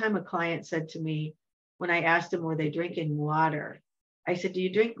one time. A client said to me when I asked him, were they drinking water? I said, do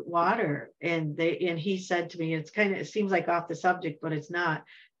you drink water? And he said to me, it seems like off the subject, but it's not,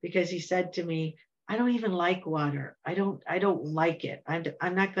 because he said to me, I don't even like water. I don't like it.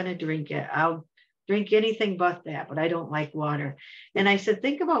 I'm not going to drink it. I'll drink anything but that, but I don't like water. And I said,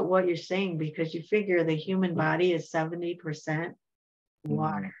 think about what you're saying, because you figure the human body is 70%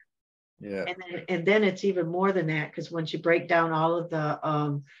 water. Yeah. And then it's even more than that, because once you break down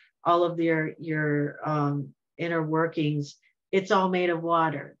all of your inner workings, it's all made of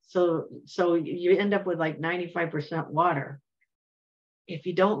water. So you end up with like 95% water. If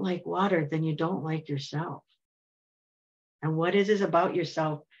you don't like water, then you don't like yourself. And what is it about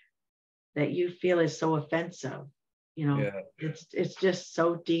yourself that you feel is so offensive? Yeah. It's just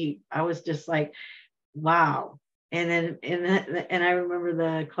so deep. I was just like, wow. And I remember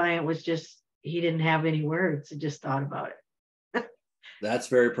the client was just, he didn't have any words. He just thought about it. That's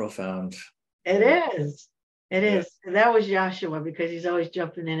very profound. It Yeah. is. It is. And that was Yashuia, because he's always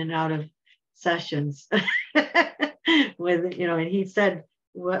jumping in and out of sessions and he said,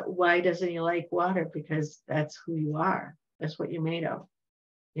 why doesn't he like water? Because that's who you are. That's what you're made of,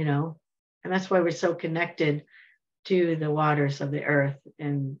 and that's why we're so connected to the waters of the earth.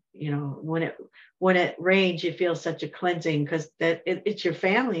 And when it rains, you feel such a cleansing, because it's your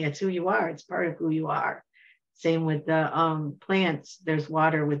family. It's who you are. It's part of who you are. Same with the plants. There's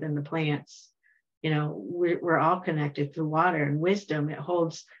water within the plants. We're all connected through water and wisdom.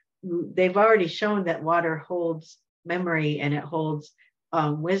 They've already shown that water holds memory, and it holds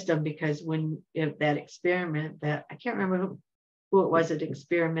wisdom, because that experiment that I can't remember who it was that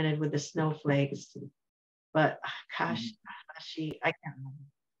experimented with the snowflakes, but gosh, I can't remember.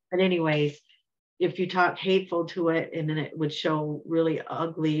 But anyways, if you talk hateful to it, and then it would show really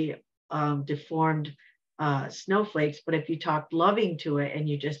ugly, deformed snowflakes. But if you talked loving to it and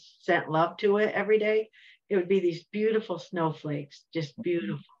you just sent love to it every day, it would be these beautiful snowflakes, just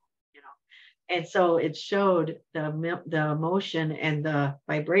beautiful. And so it showed the emotion and the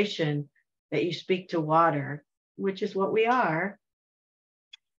vibration that you speak to water, which is what we are.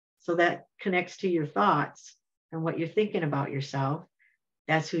 So that connects to your thoughts and what you're thinking about yourself.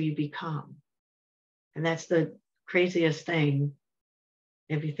 That's who you become. And that's the craziest thing,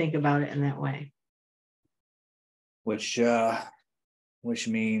 if you think about it in that way. Which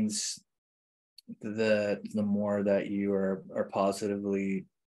means the more that you are positively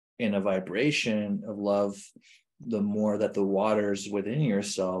in a vibration of love, the more that the waters within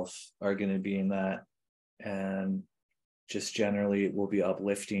yourself are going to be in that, and just generally it will be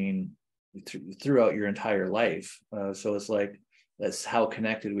uplifting throughout your entire life. So it's like, that's how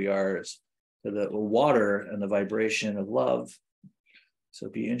connected we are to the water and the vibration of love. So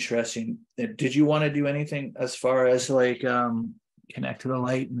it'd be interesting. Did you want to do anything as far as like connect to the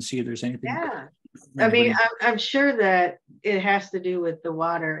light and see if there's anything? Yeah. I mean, I'm sure that it has to do with the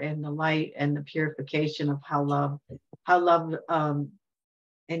water and the light and the purification of how love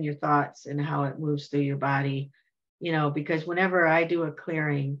and your thoughts and how it moves through your body, because whenever I do a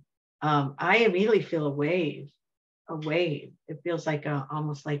clearing, I immediately feel a wave. It feels like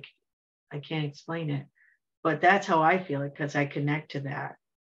almost like, I can't explain it, but that's how I feel it, because I connect to that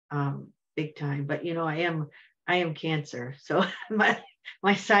big time. But I am Cancer, so my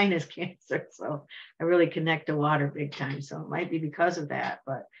sign is Cancer, so I really connect to water big time. So it might be because of that,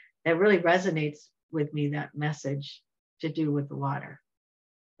 but that really resonates with me, that message to do with the water.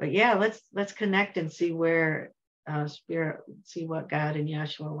 But yeah, let's connect and see where spirit, see what God and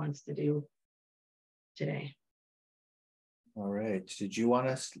Yashuia wants to do today. All right. Did you want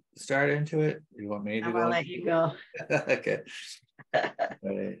to start into it? You want me to I'm gonna let you go. Okay. All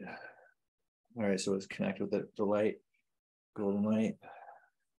right. So let's connect with the light, golden light.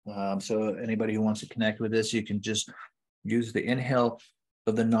 So anybody who wants to connect with this, you can just use the inhale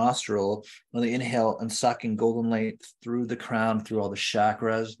of the nostril, on the inhale, and suck in golden light through the crown, through all the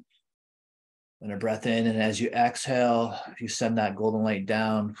chakras. And a breath in, and as you exhale, you send that golden light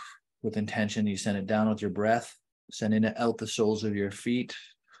down with intention. You send it down with your breath, sending it out the soles of your feet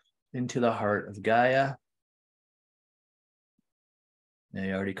into the heart of Gaia. And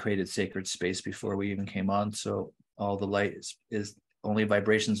you already created sacred space before we even came on, so all the light is only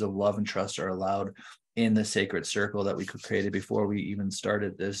vibrations of love and trust are allowed in the sacred circle that we created before we even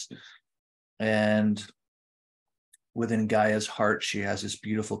started this. And within Gaia's heart, she has this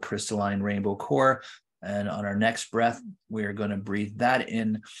beautiful crystalline rainbow core. And on our next breath, we're going to breathe that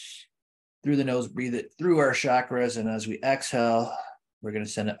in through the nose, breathe it through our chakras. And as we exhale, we're going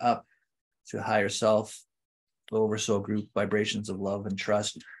to send it up to higher self, oversoul group, vibrations of love and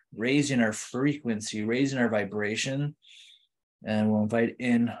trust, raising our frequency, raising our vibration. And we'll invite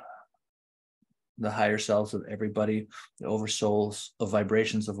in the higher selves of everybody, the oversouls of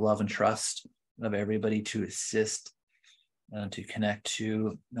vibrations of love and trust of everybody to assist, to connect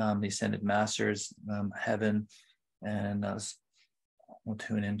to the ascended masters, heaven, and we'll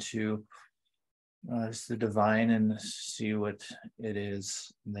tune into the divine and see what it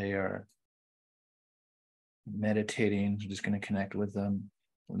is they are meditating. I'm just going to connect with them.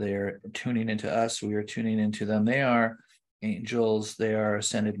 They are tuning into us. We are tuning into them. They are angels. They are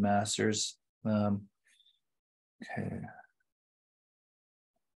ascended masters. Okay.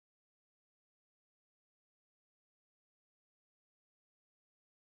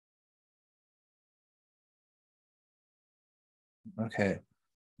 Okay.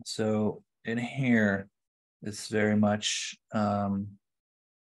 So in here, it's very much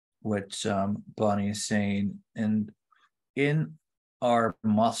what Bonnie is saying. And in our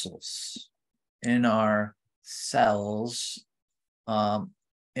muscles, in our cells,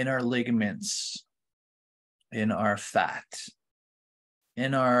 in our ligaments, in our fat,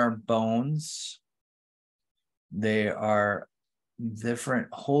 in our bones, they are different,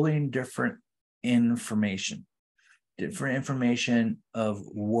 holding different information of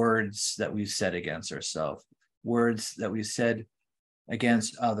words that we've said against ourselves, words that we've said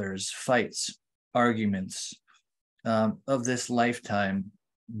against others, fights, arguments of this lifetime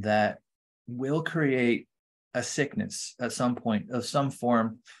that will create a sickness at some point of some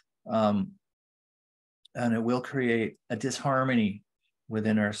form, and it will create a disharmony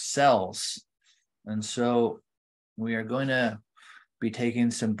within our cells. And so we are going to be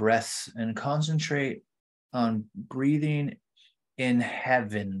taking some breaths and concentrate on breathing in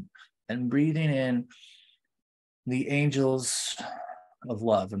heaven and breathing in the angels of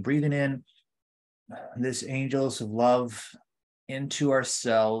love and breathing in this angels of love into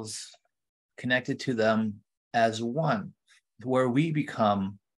ourselves, connected to them as one, where we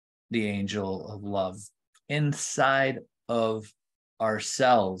become the angel of love inside of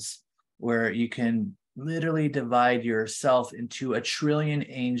ourselves, where you can literally divide yourself into 1 trillion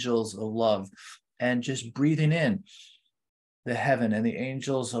angels of love, and just breathing in the heaven and the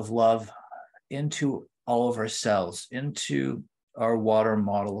angels of love into all of our cells, into our water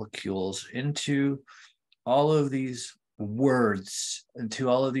molecules, into all of these words, into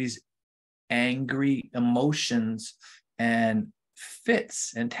all of these angry emotions and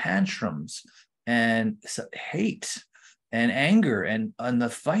fits and tantrums and hate and anger and the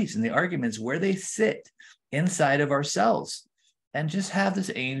fights and the arguments, where they sit inside of ourselves. And just have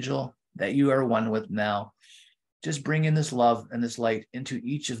this angel that you are one with now, just bring in this love and this light into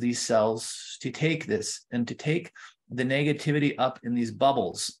each of these cells to take this and to take the negativity up in these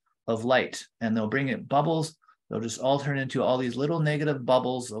bubbles of light. And they'll bring it bubbles. They'll just all turn into all these little negative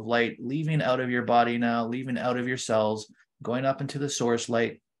bubbles of light, leaving out of your body now, leaving out of your cells, going up into the source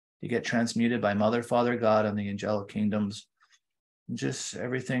light to get transmuted by Mother, Father, God, and the angelic kingdoms. Just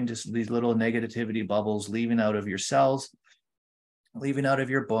everything, just these little negativity bubbles leaving out of your cells, leaving out of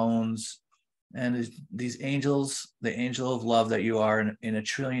your bones. And these angels, the angel of love that you are in 1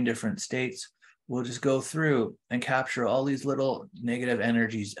 trillion different states, will just go through and capture all these little negative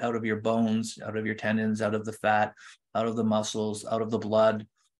energies out of your bones, out of your tendons, out of the fat, out of the muscles, out of the blood,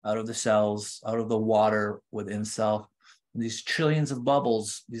 out of the cells, out of the water within self. And these trillions of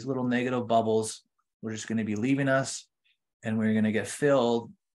bubbles, these little negative bubbles, we're just going to be leaving us, and we're going to get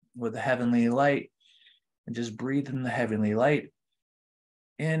filled with the heavenly light, and just breathe in the heavenly light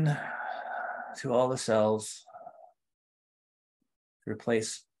in to all the cells, to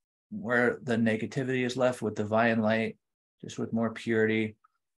replace where the negativity is left with divine light, just with more purity,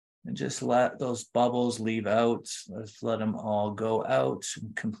 and just let those bubbles leave out. Let's let them all go out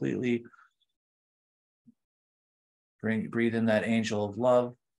completely. Breathe in that angel of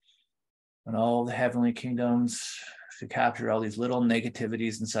love and all the heavenly kingdoms to capture all these little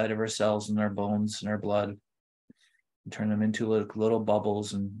negativities inside of ourselves and our bones and our blood, and turn them into little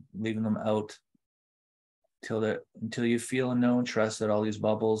bubbles and leaving them out until you feel and know and trust that all these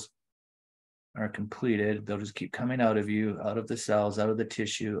bubbles are completed. They'll just keep coming out of you, out of the cells, out of the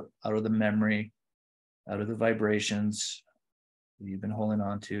tissue, out of the memory, out of the vibrations that you've been holding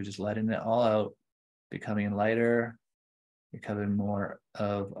on to, just letting it all out, becoming lighter, becoming more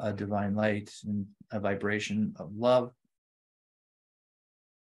of a divine light and a vibration of love.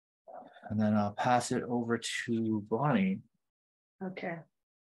 And then I'll pass it over to Bonnie. Okay.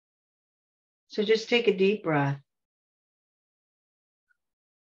 So just take a deep breath.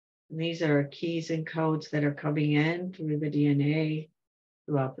 And these are keys and codes that are coming in through the DNA,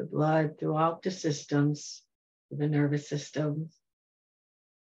 throughout the blood, throughout the systems, the nervous systems.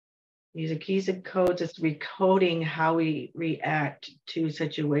 These are keys and codes. It's recoding how we react to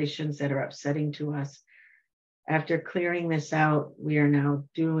situations that are upsetting to us. After clearing this out, we are now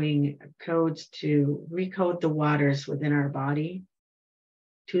doing codes to recode the waters within our body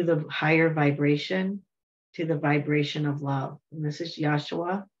to the higher vibration, to the vibration of love. And this is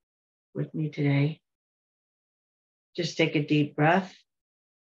Yashuia with me today. Just take a deep breath.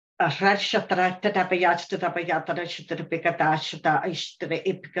 Take a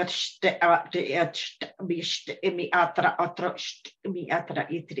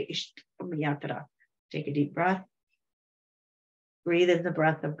deep breath. Breathe in the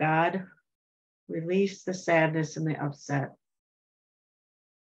breath of God. Release the sadness and the upset.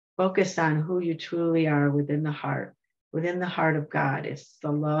 Focus on who you truly are within the heart. Within the heart of God, it's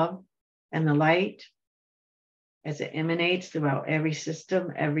the love and the light as it emanates throughout every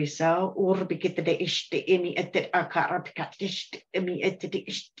system, every cell.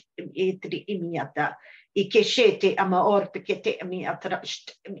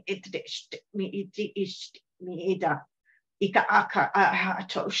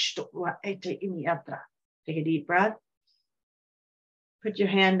 Take a deep breath. Put your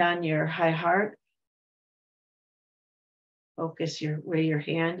hand on your high heart. Focus where your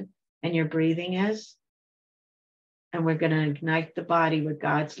hand and your breathing is. And we're going to ignite the body with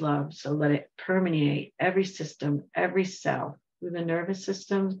God's love. So let it permeate every system, every cell, through the nervous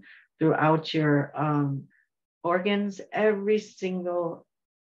system, throughout your organs, every single,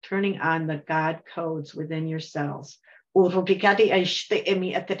 turning on the God codes within your cells. Deep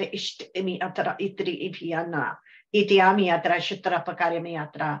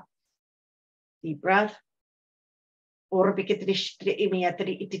breath.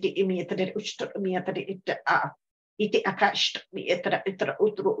 Iti akash mi etra etra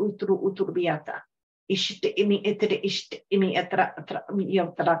utru biata. Ishte imi ishte imi etra mi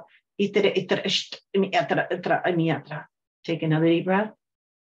yatra mi etra amiatra. Take another deep breath.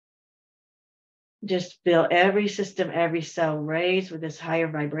 Just feel every system, every cell raise with this higher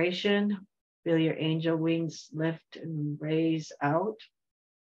vibration. Feel your angel wings lift and raise out.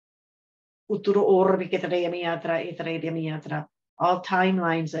 Utru orbi ketra amiatra etra amiatra. All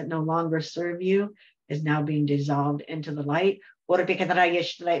timelines that no longer serve you is now being dissolved into the light.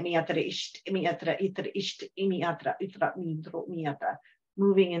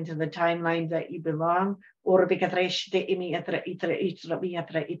 Moving into the timeline that you belong.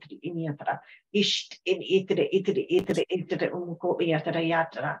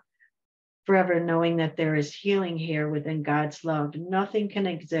 Forever knowing that there is healing here within God's love. Nothing can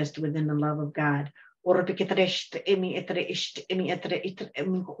exist within the love of God.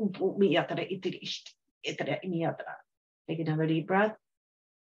 Take another deep breath.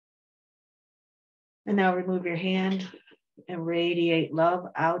 And now remove your hand and radiate love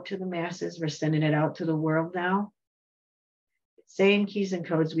out to the masses. We're sending it out to the world now. Same keys and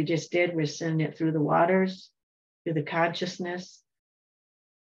codes we just did. We're sending it through the waters, through the consciousness,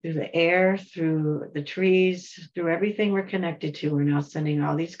 through the air, through the trees, through everything we're connected to. We're now sending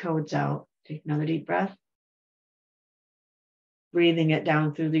all these codes out. Take another deep breath. Breathing it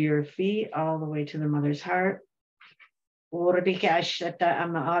down through your feet, all the way to the mother's heart.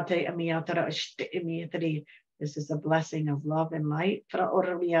 This is a blessing of love and light.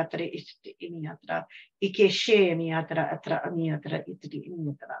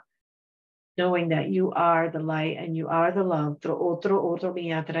 Knowing that you are the light and you are the love.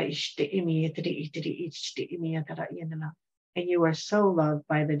 And you are so loved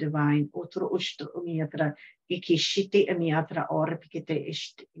by the divine.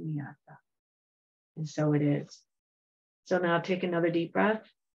 And so it is. So now take another deep breath,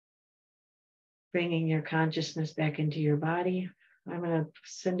 bringing your consciousness back into your body. I'm going to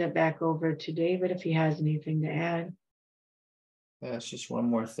send it back over to David if he has anything to add. That's just one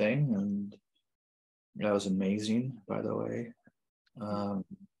more thing. And that was amazing, by the way.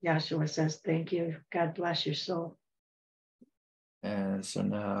 Yashuia says, thank you. God bless your soul. And so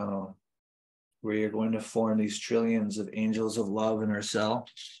now we are going to form these trillions of angels of love in our cell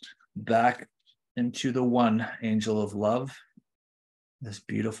back into the one angel of love, this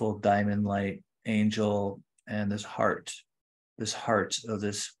beautiful diamond light angel, and this heart of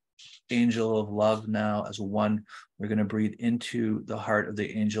this angel of love now as one. We're going to breathe into the heart of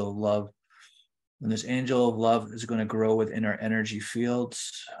the angel of love. And this angel of love is going to grow within our energy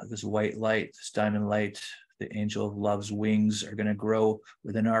fields. This white light, this diamond light, the angel of love's wings are going to grow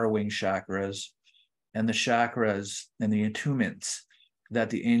within our wing chakras. And the chakras and the attunements that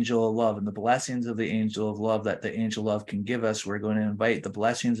the angel of love and the blessings of the angel of love that the angel of love can give us. We're going to invite the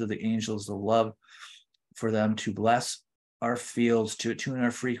blessings of the angels of love for them to bless our fields, to tune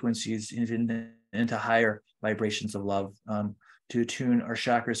our frequencies into higher vibrations of love, to tune our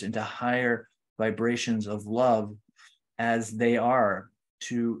chakras into higher vibrations of love as they are,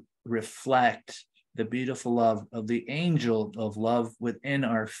 to reflect the beautiful love of the angel of love within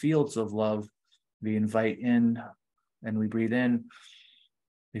our fields of love. We invite in and we breathe in.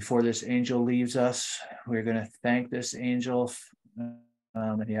 Before this angel leaves us, we're going to thank this angel and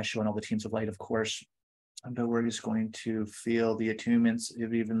Yeshua and all the teams of light, of course. But we're just going to feel the attunements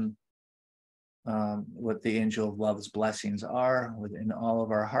of even what the angel of love's blessings are within all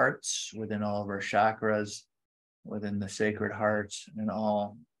of our hearts, within all of our chakras, within the sacred hearts, and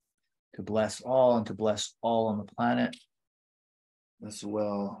all to bless all and to bless all on the planet as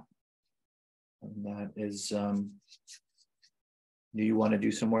well. And that is, do you want to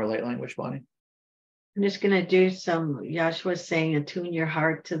do some more light language, Bonnie? I'm just going to do some, Yashuia saying, attune your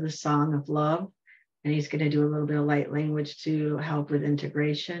heart to the song of love. And he's going to do a little bit of light language to help with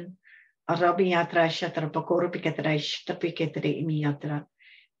integration. Feel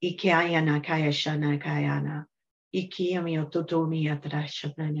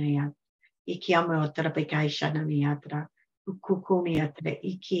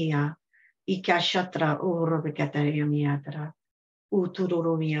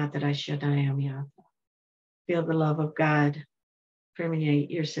the love of God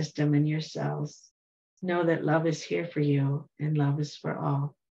permeate your system and your cells. Know that love is here for you and love is for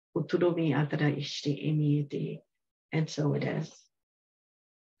all. And so it is.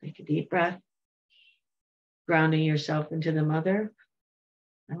 Take a deep breath, grounding yourself into the mother.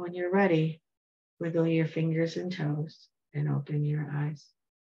 And when you're ready, wiggle your fingers and toes and open your eyes.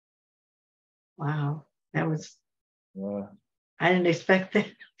 Wow, that was, I didn't expect that.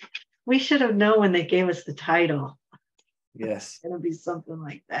 We should have known when they gave us the title. Yes. It'll be something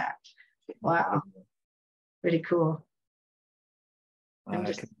like that. Wow. Pretty cool. I'm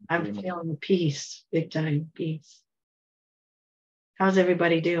feeling the peace, big time peace. How's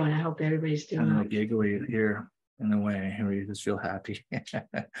everybody doing? I hope everybody's doing well. I'm giggly here in a way where you just feel happy.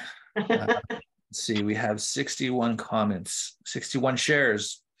 Let's see, we have 61 comments, 61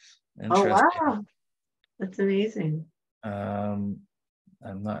 shares. Oh, wow. That's amazing. I'm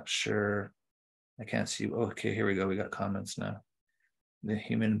not sure. I can't see. Okay, here we go. We got comments now. The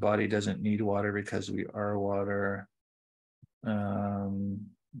human body doesn't need water because we are water.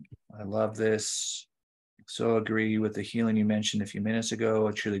 I love this. So agree with the healing you mentioned a few minutes ago.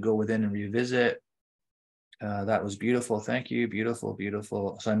 I truly go within and revisit. That was beautiful. Thank you. Beautiful,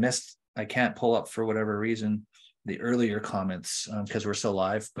 beautiful. So I can't pull up for whatever reason the earlier comments because we're still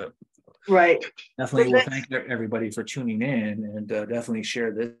live, but right. Definitely will thank everybody for tuning in and definitely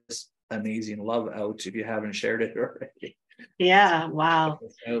share this amazing love out if you haven't shared it already. Yeah, wow.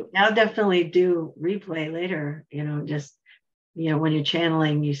 I'll definitely do replay later, just, when you're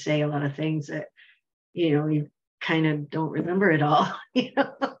channeling, you say a lot of things that, you kind of don't remember it all. Yeah.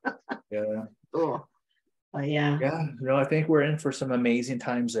 Cool. But yeah. Yeah, I think we're in for some amazing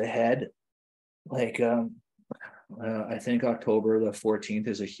times ahead. Like, I think October the 14th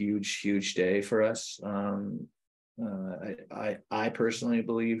is a huge day for us. I personally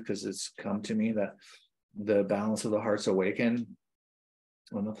believe, because it's come to me, that the balance of the hearts awaken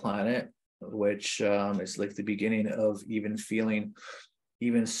on the planet, which is like the beginning of even feeling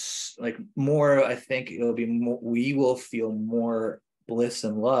like more. I think it'll be more, we will feel more bliss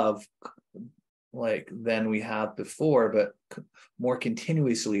and love like than we have before, but more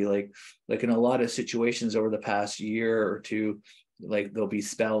continuously, like in a lot of situations over the past year or two, like there'll be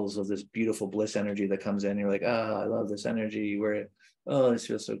spells of this beautiful bliss energy that comes in. You're like, I love this energy, where this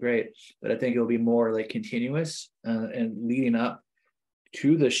feels so great. But I think it'll be more like continuous and leading up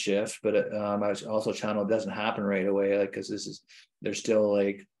to the shift. But I was also channeled, it doesn't happen right away, like, because there's still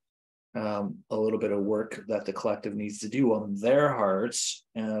like a little bit of work that the collective needs to do on their hearts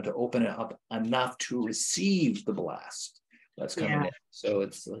to open it up enough to receive the blast that's coming in. So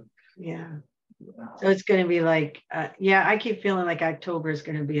it's so it's going to be like I keep feeling like October is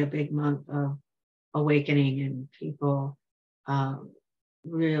going to be a big month of awakening and people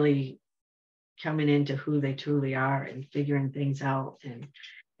really coming into who they truly are and figuring things out. And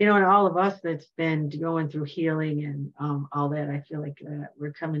and all of us that's been going through healing and all that, I feel like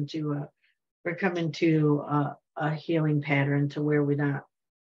we're coming to a healing pattern to where we're not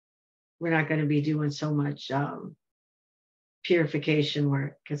going to be doing so much purification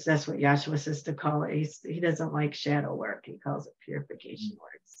work, because that's what Yashuia says to call it. He doesn't like shadow work. He calls it purification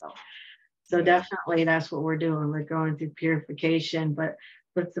work. So definitely that's what we're doing. We're going through purification, but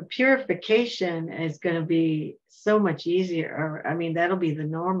the purification is going to be so much easier. I mean, that'll be the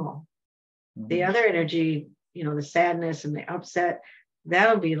normal. The other energy, the sadness and the upset,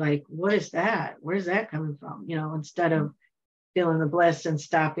 that'll be like, what is that? Where's that coming from? Instead of feeling the bliss and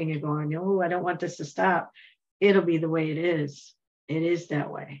stopping and going, oh, I don't want this to stop. It'll be the way it is. It is that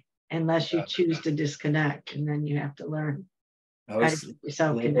way, unless you choose to disconnect, and then you have to learn how to keep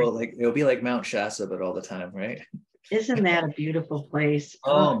yourself connected. Like it'll be like Mount Shasta, but all the time, right? Isn't that a beautiful place?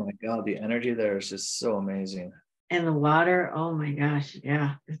 Oh my God, the energy there is just so amazing. And the water, oh my gosh,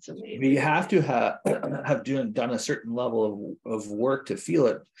 yeah, it's amazing. You have to have done a certain level of work to feel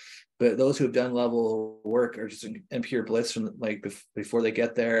it, but those who have done level work are just in pure bliss from like before they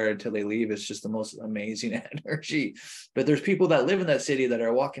get there until they leave. It's just the most amazing energy. But there's people that live in that city that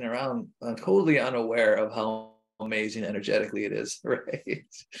are walking around totally unaware of how amazing energetically it is, right?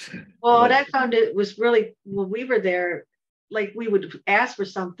 Well, what I found, it was really, when we were there, like we would ask for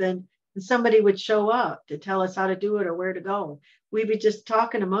something and somebody would show up to tell us how to do it or where to go. We'd be just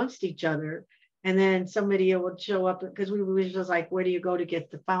talking amongst each other, and then somebody would show up, because we were just like, where do you go to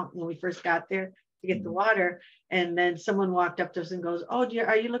get the fountain? When we first got there to get the water, and then someone walked up to us and goes, oh,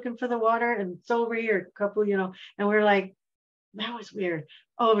 are you looking for the water? And it's over here, a couple, and we're like, that was weird.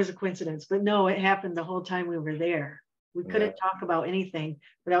 Oh, it was a coincidence. But no, it happened the whole time we were there. We couldn't talk about anything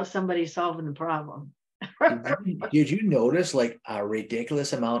without somebody solving the problem. Did you notice like a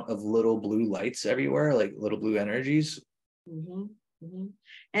ridiculous amount of little blue lights everywhere, like little blue energies?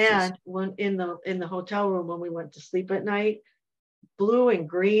 And when in the hotel room, when we went to sleep at night, blue and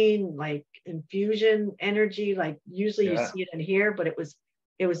green, like infusion energy, like usually you see it in here, but it was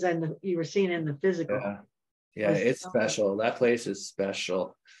you were seeing it in the physical. Yeah, it's special. That place is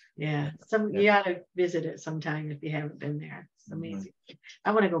special. Yeah, you got to visit it sometime if you haven't been there. It's amazing.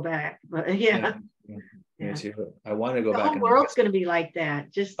 I want to go back, but yeah. Me too. I want to go back. The whole world's going to be like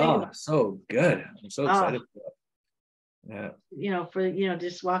that. Just think so good. I'm so excited.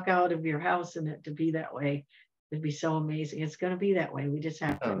 Just walk out of your house and it to be that way. It'd be so amazing. It's going to be that way. We just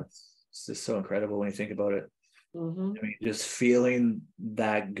have to. It's just so incredible when you think about it. I mean, just feeling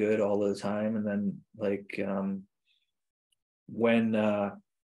that good all the time, and then like when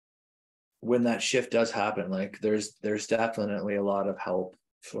that shift does happen, like there's definitely a lot of help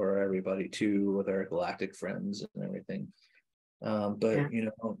for everybody too, with our galactic friends and everything. But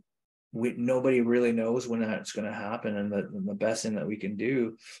nobody really knows when that's going to happen, and the best thing that we can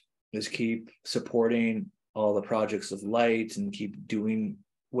do is keep supporting all the projects of light and keep doing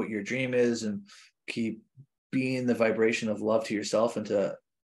what your dream is, and keep being the vibration of love to yourself and to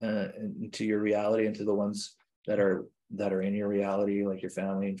your reality, and to the ones that are in your reality, like your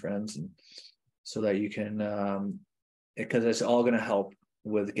family and friends, and so that you can because it's all going to help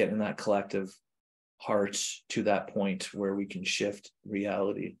with getting that collective heart to that point where we can shift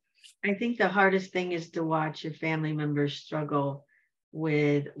reality. I think the hardest thing is to watch your family members struggle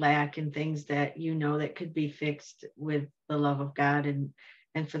with lack and things that that could be fixed with the love of God, and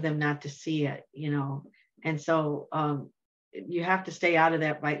for them not to see it, and so you have to stay out of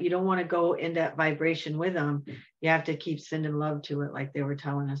that. You don't want to go in that vibration with them. You have to keep sending love to it, like they were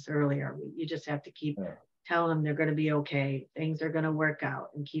telling us earlier. You just have to keep telling them they're going to be okay. Things are going to work out,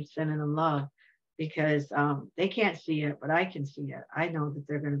 and keep sending them love, because they can't see it, but I can see it. I know that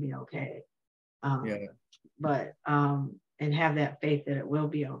they're going to be okay. But and have that faith that it will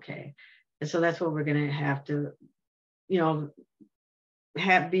be okay. And so that's what we're going to have to,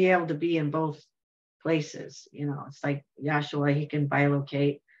 be able to be in both places. It's like Yashuia, he can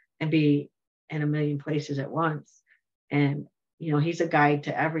bilocate and be in a million places at once. And, he's a guide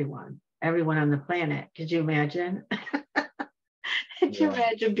to everyone on the planet. Could you imagine? Could you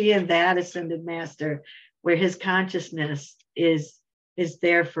imagine being that ascended master, where his consciousness is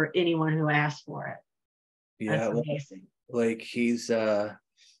there for anyone who asks for it? That's amazing. Like he's I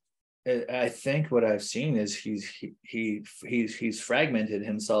think what I've seen is he's fragmented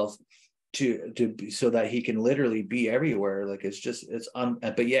himself to be, so that he can literally be everywhere. Like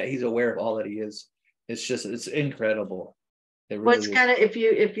but yet he's aware of all that he is. It's incredible. It's kind of, if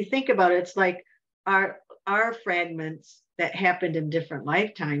you think about it, it's like our fragments that happened in different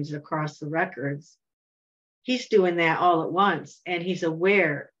lifetimes across the records. He's doing that all at once, and he's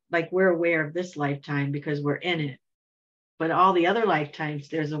aware, like we're aware of this lifetime because we're in it. But all the other lifetimes,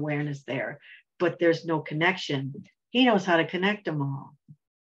 there's awareness there, but there's no connection. He knows how to connect them all.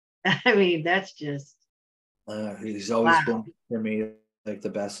 I mean, that's just. He's always been for me like the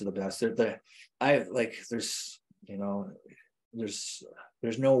best of the best.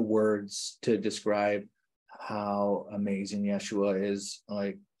 There's no words to describe how amazing Yashuia is.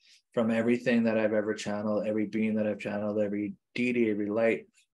 Like from everything that I've ever channeled, every being that I've channeled, every deity, every light.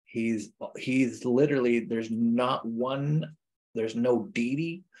 He's literally, there's no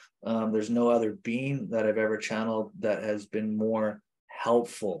deity, there's no other being that I've ever channeled that has been more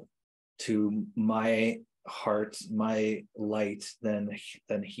helpful to my heart, my light than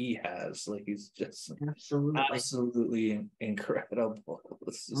he has. Like, he's just absolutely incredible.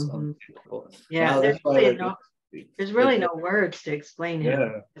 This is unbelievable. Yeah, now, there's really no words to explain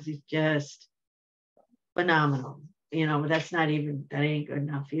him, because he's just phenomenal. But that ain't good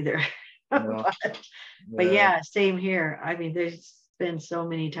enough either. No. But yeah, same here. I mean, there's been so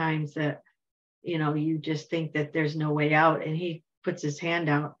many times that you just think that there's no way out, and he puts his hand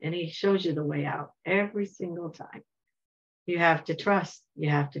out and he shows you the way out every single time. You have to trust.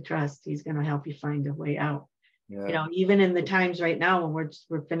 He's going to help you find a way out. Even in the times right now when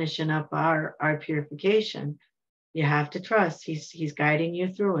we're finishing up our purification, you have to trust. He's guiding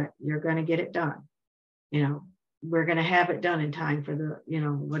you through it. You're going to get it done. We're going to have it done in time for the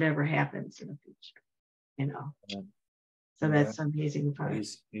whatever happens in the future. So that's amazing part.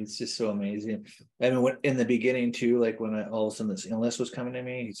 He's just so amazing. I mean, in the beginning too, like when all of a sudden this illness was coming to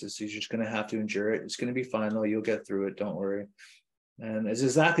me, he's just going to have to endure it. It's going to be fine though. You'll get through it. Don't worry. And it's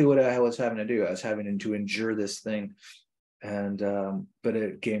exactly what I was having to do. I was having to endure this thing. And, but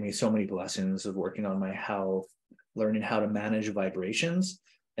it gave me so many blessings of working on my health, learning how to manage vibrations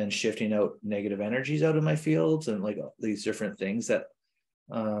and shifting out negative energies out of my fields, and like these different things that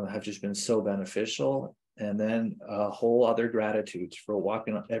have just been so beneficial. And then a whole other gratitude for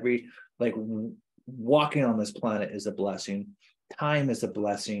walking on this planet is a blessing. Time is a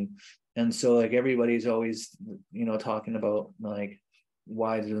blessing. And so like everybody's always, talking about like,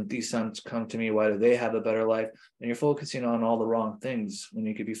 why do these sons come to me? Why do they have a better life? And you're focusing on all the wrong things when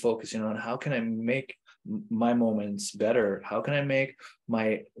you could be focusing on how can I make my moments better? How can I make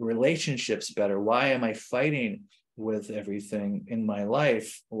my relationships better? Why am I fighting with everything in my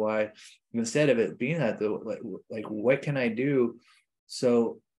life? Why, instead of it being that, though, like what can I do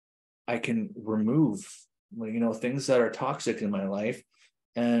so I can remove things that are toxic in my life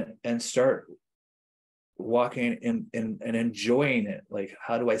and start walking in and enjoying it? Like,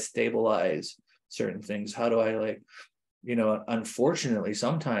 how do I stabilize certain things? How do I unfortunately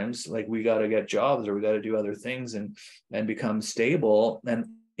sometimes like we got to get jobs or we got to do other things and become stable, and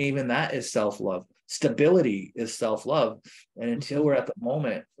even that is self-love. Stability is self-love. And until we're at the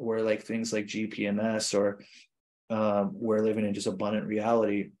moment where like things like GPMS or we're living in just abundant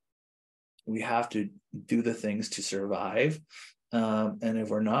reality, we have to do the things to survive. And if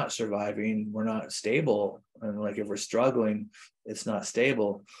we're not surviving, we're not stable. And like if we're struggling, it's not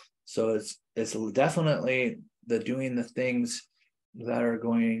stable. So it's definitely doing the things that are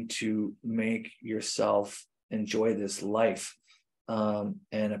going to make yourself enjoy this life. And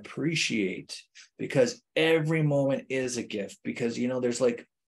appreciate, because every moment is a gift. Because there's like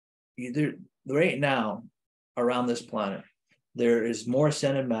either right now around this planet there is more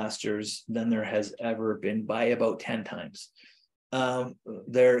ascended masters than there has ever been by about 10 times.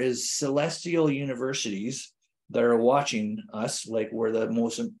 There is celestial universities that are watching us like we're the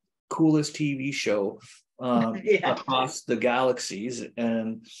most coolest TV show across the galaxies,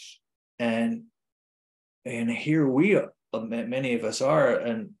 and here we are. Many of us are,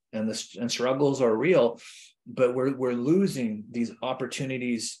 and struggles are real, but we're losing these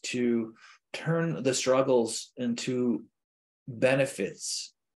opportunities to turn the struggles into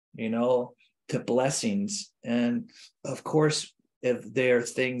benefits, to blessings. And of course, if there are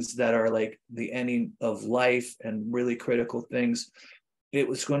things that are like the ending of life and really critical things, it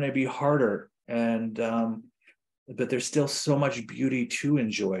was going to be harder. And but there's still so much beauty to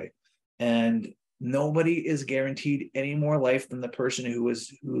enjoy, and nobody is guaranteed any more life than the person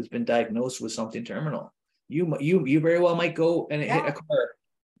who's been diagnosed with something terminal. You very well might go and hit a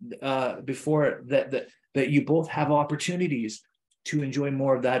car before that you both have opportunities to enjoy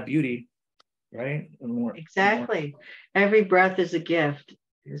more of that beauty, right? Exactly. Every breath is a gift,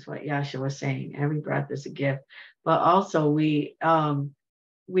 is what Yasha was saying. Every breath is a gift. But also we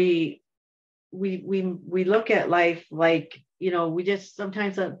look at life like, we just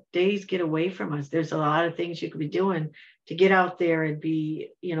sometimes days get away from us. There's a lot of things you could be doing to get out there and be,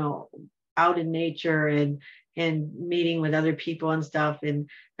 out in nature and meeting with other people and stuff. And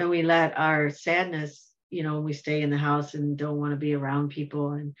we let our sadness, we stay in the house and don't want to be around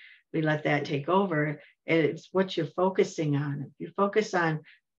people, and we let that take over. And it's what you're focusing on. If you focus on,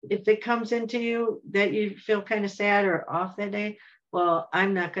 if it comes into you that you feel kind of sad or off that day, well,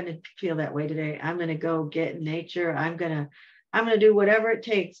 I'm not going to feel that way today. I'm going to go get in nature. I'm going to do whatever it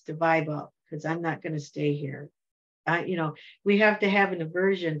takes to vibe up, because I'm not going to stay here. we have to have an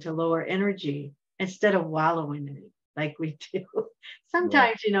aversion to lower energy instead of wallowing in it like we do. Right.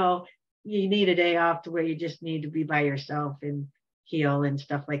 Sometimes, you need a day off to where you just need to be by yourself and heal and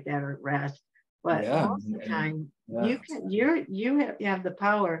stuff like that, or rest. But Yeah. most of the time, Yeah. you have the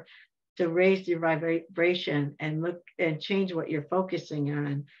power to raise your vibration and look and change what you're focusing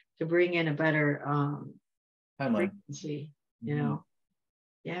on to bring in a better Timeline. frequency. Mhm.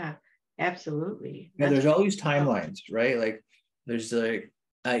 Yeah, absolutely. Yeah, That's there's all these oh, timelines, right? Like there's like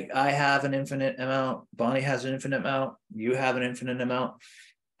I have an infinite amount, Bonnie has an infinite amount, you have an infinite amount,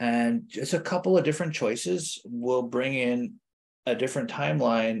 and just a couple of different choices will bring in a different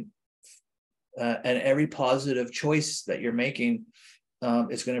timeline, and every positive choice that you're making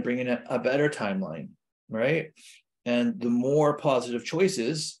is going to bring in a better timeline, right? And the more positive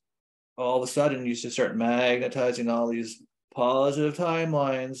choices, all of a sudden you just start magnetizing all these positive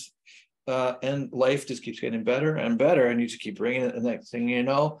timelines, and life just keeps getting better and better, and you just keep bringing it. The next thing you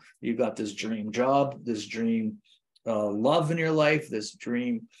know, you've got this dream job, this dream love in your life, this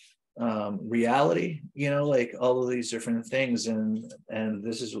dream reality, like all of these different things. And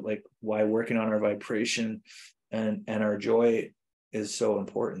this is like why working on our vibration and our joy is so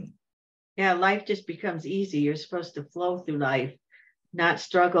important. yeah, life just becomes easy. You're supposed to flow through life, not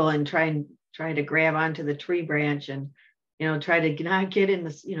struggle and try to grab onto the tree branch and try to not get in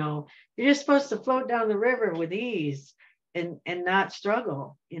this. You're just supposed to float down the river with ease and not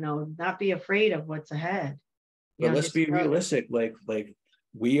struggle. Not be afraid of what's ahead. But let's Just be float. realistic, like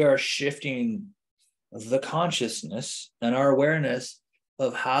we are shifting the consciousness and our awareness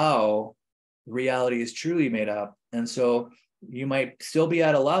of how reality is truly made up. And so you might still be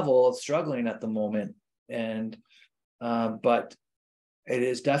at a level of struggling at the moment, and but it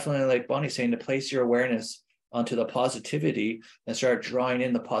is definitely, like Bonnie's saying, to place your awareness onto the positivity and start drawing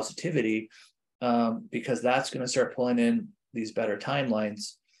in the positivity, because that's going to start pulling in these better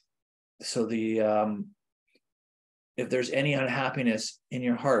timelines. So if there's any unhappiness in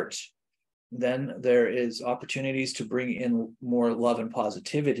your heart, then there is opportunities to bring in more love and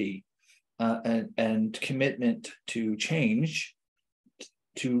positivity, and commitment to change,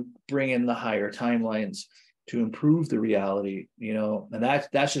 to bring in the higher timelines, to improve the reality, and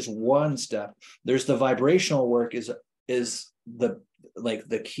that's just one step. There's the vibrational work is the like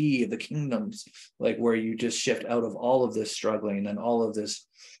the key of the kingdoms, like where you just shift out of all of this struggling and all of this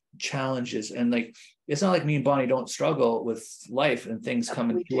challenges. And like it's not like me and Bonnie don't struggle with life and things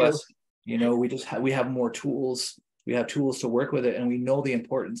coming We to do. us. We have more tools. We have tools to work with it, and we know the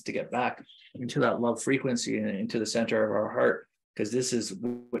importance to get back into that love frequency and into the center of our heart, because this is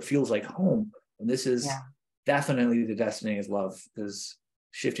what feels like home. And this is Yeah, definitely the destiny is love, is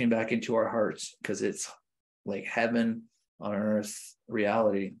shifting back into our hearts, because it's like heaven on earth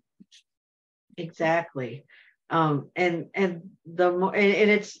reality. exactly. And the more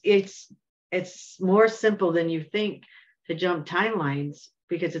and it's more simple than you think to jump timelines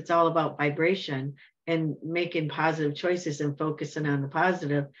because it's all about vibration and making positive choices and focusing on the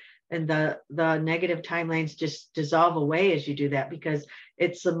positive, and the negative timelines just dissolve away as you do that, because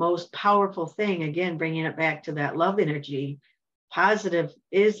it's the most powerful thing. Again, bringing it back to that love energy. Positive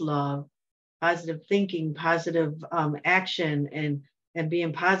is love, positive thinking, positive action, and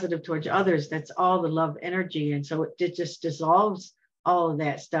being positive towards others. That's all the love energy. And so it just dissolves all of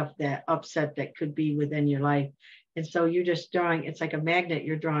that stuff, that upset that could be within your life. And so you're just drawing, it's like a magnet,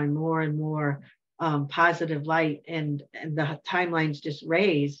 you're drawing more and more positive light, and the timelines just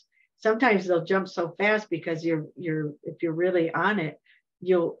raise. Sometimes they'll jump so fast because if you're really on it,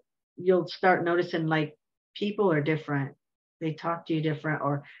 you'll start noticing like people are different. They talk to you different,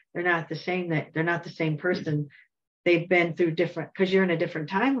 or they're not the same, that they're not the same person. They've been through different, because you're in a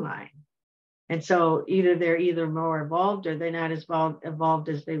different timeline. And so they're either more evolved or they're not as evolved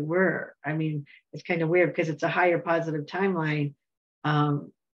as they were. I mean, it's kind of weird because it's a higher positive timeline.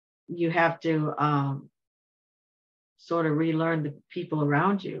 You have to sort of relearn the people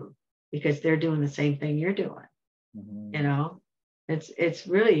around you because they're doing the same thing you're doing. Mm-hmm. You know, it's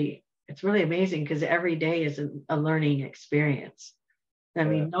really amazing because every day is a learning experience. I Yeah.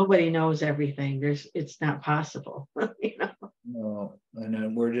 mean, nobody knows everything. It's not possible. No, and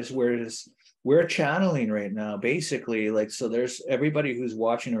then we're channeling right now, basically. Like, so there's everybody who's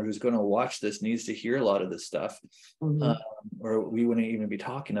watching or who's going to watch this needs to hear a lot of this stuff, um, Mhm, or we wouldn't even be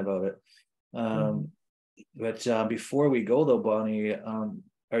talking about it. mhm. But before we go though, Bonnie,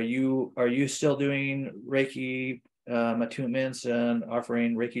 are you still doing Reiki attunements and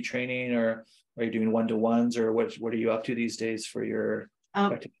offering Reiki training, or are you doing one-to-ones, or what are you up to these days for your Um,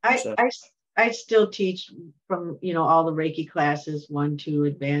 practitioner I, stuff? I I still teach from all the Reiki classes, 1, 2,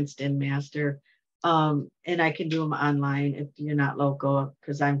 advanced and master. And I can do them online if you're not local,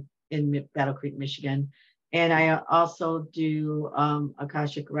 because I'm in Battle Creek, Michigan. And I also do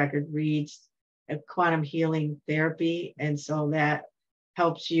Akashic record reads, quantum healing therapy. And so that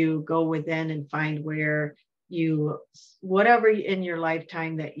helps you go within and find where you, whatever in your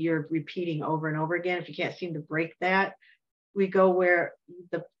lifetime that you're repeating over and over again, if you can't seem to break that, we go where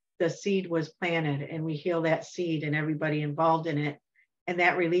the seed was planted, and we heal that seed and everybody involved in it. And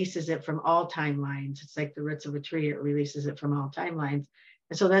that releases it from all timelines. It's like the roots of a tree, it releases it from all timelines.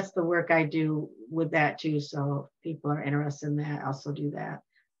 And so that's the work I do with that too. So if people are interested in that, I also do that.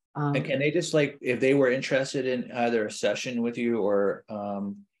 And can they just, like, if they were interested in either a session with you or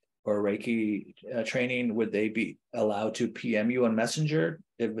Reiki training, would they be allowed to PM you on Messenger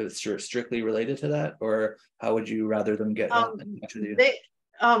if it's strictly related to that, or how would you rather them get in touch with you? They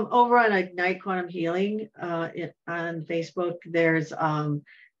over on Ignite Quantum Healing on Facebook, there's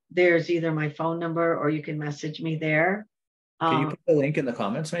either my phone number or you can message me there. Can you put the link in the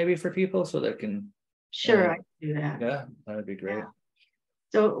comments maybe for people so they can? Sure, I can do that. Yeah, that would be great. Yeah.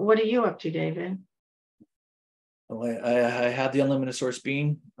 So what are you up to, David? Well, I had the Unlimited Source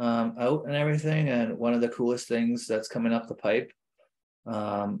Beam out and everything, and one of the coolest things that's coming up the pipe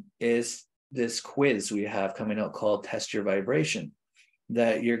is this quiz we have coming out called Test Your Vibration,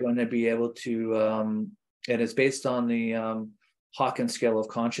 that you're going to be able to, and it's based on the Hawkins scale of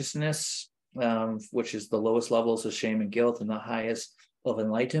consciousness, which is the lowest levels of shame and guilt and the highest of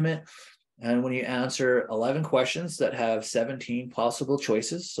enlightenment. And when you answer 11 questions that have 17 possible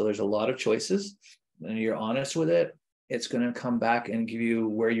choices, so there's a lot of choices, and you're honest with it, it's going to come back and give you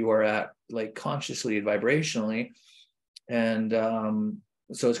where you are at, like consciously and vibrationally. And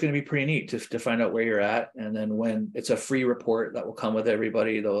so it's going to be pretty neat to find out where you're at. And then when it's a free report that will come with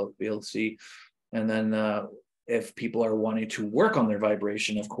everybody, they'll be able to see. And then if people are wanting to work on their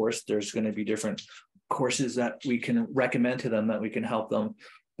vibration, of course, there's going to be different courses that we can recommend to them that we can help them.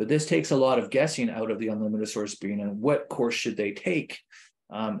 But this takes a lot of guessing out of the Unlimited Source Being and what course should they take.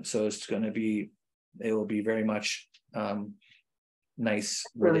 So it's going to be, it will be very much nice.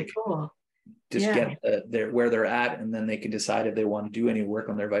 Really cool. Just get where they're at, and then they can decide if they want to do any work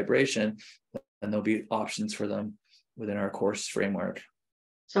on their vibration, and there'll be options for them within our course framework.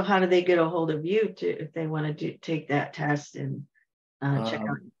 So how do they get a hold of you if they want to take that test and check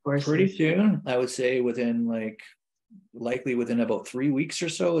out the course? Pretty soon, I would say likely within about 3 weeks or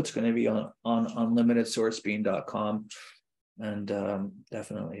so, it's going to be on unlimitedsourcebeing.com. And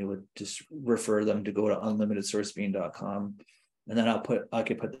definitely would just refer them to go to unlimitedsourcebeing.com. And then I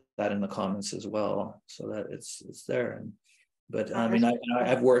could put that in the comments as well, so that it's there. But I mean,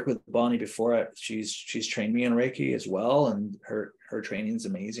 I've worked with Bonnie before. She's trained me in Reiki as well, and her training is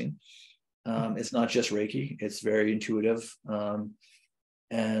amazing. It's not just Reiki; it's very intuitive,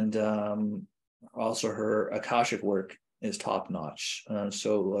 and also her Akashic work is top notch.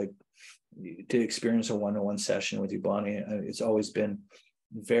 So like to experience a one-on-one session with you, Bonnie, it's always been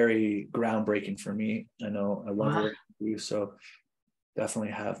very groundbreaking for me. I know I love working with you, so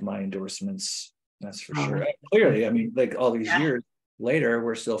definitely have my endorsements. That's for sure. Clearly, I mean, like all these years later,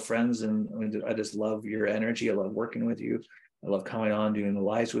 we're still friends, and I just love your energy. I love working with you. I love coming on, doing the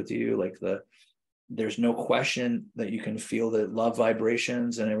lives with you. Like there's no question that you can feel the love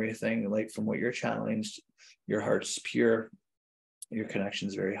vibrations and everything. Like from what you're channeling, your heart's pure, your connection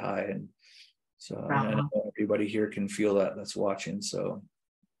is very high, and so I know everybody here can feel that that's watching. So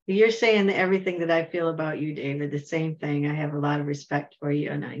you're saying everything that I feel about you, David. The same thing. I have a lot of respect for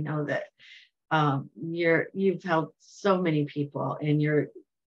you, and I know that you've helped so many people, and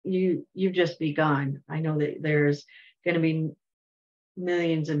you've just begun. I know that there's going to be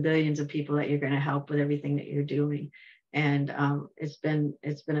millions and billions of people that you're going to help with everything that you're doing, and it's been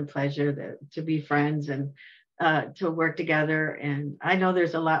a pleasure to be friends and to work together. And I know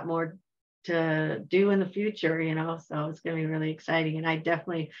there's a lot more to do in the future, so it's going to be really exciting. And I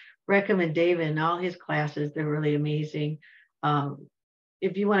definitely recommend David and all his classes. They're really amazing.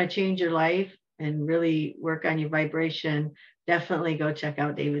 If you want to change your life and really work on your vibration, definitely go check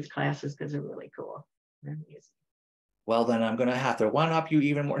out David's classes, because they're really cool. They're amazing. Well, then I'm going to have to one-up you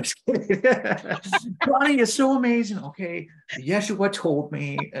even more. Bonnie is so amazing. Okay, Yeshua told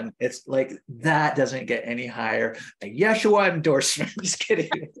me, and it's like that doesn't get any higher. A Yeshua endorsement. I'm just kidding.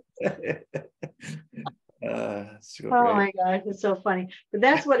 Oh my gosh, it's so funny. But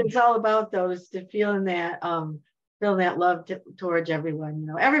that's what it's all about, though, is to feeling that love towards everyone.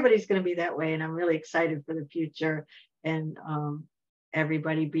 Everybody's going to be that way, and I'm really excited for the future, and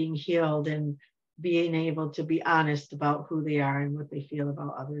everybody being healed and being able to be honest about who they are and what they feel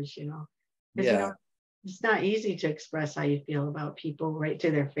about others. Because it's not easy to express how you feel about people right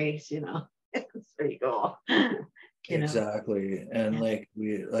to their face. It's pretty cool. You know? Exactly. And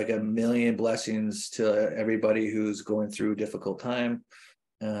Yeah. like a million blessings to everybody who's going through a difficult time.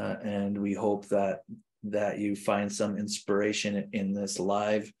 And we hope that you find some inspiration in this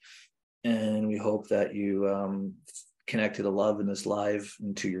live. And we hope that you connect to the love in this live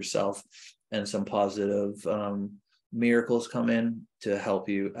and to yourself, and some positive miracles come in to help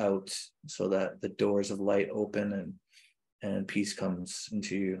you out, so that the doors of light open and peace comes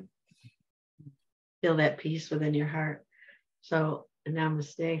into you. Feel that peace within your heart. So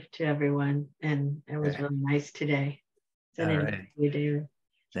namaste to everyone. And it was really nice today. All right. You do.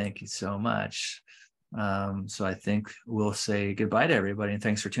 Thank you so much. So I think we'll say goodbye to everybody, and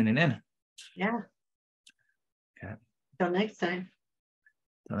thanks for tuning in. Yeah. Okay. Till next time.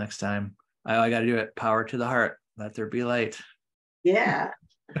 Till next time. I got to do it. Power to the heart. Let there be light. Yeah.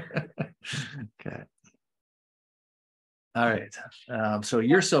 Okay. All right. So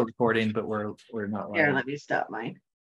you're still recording, but we're not live. Here, let me stop mine.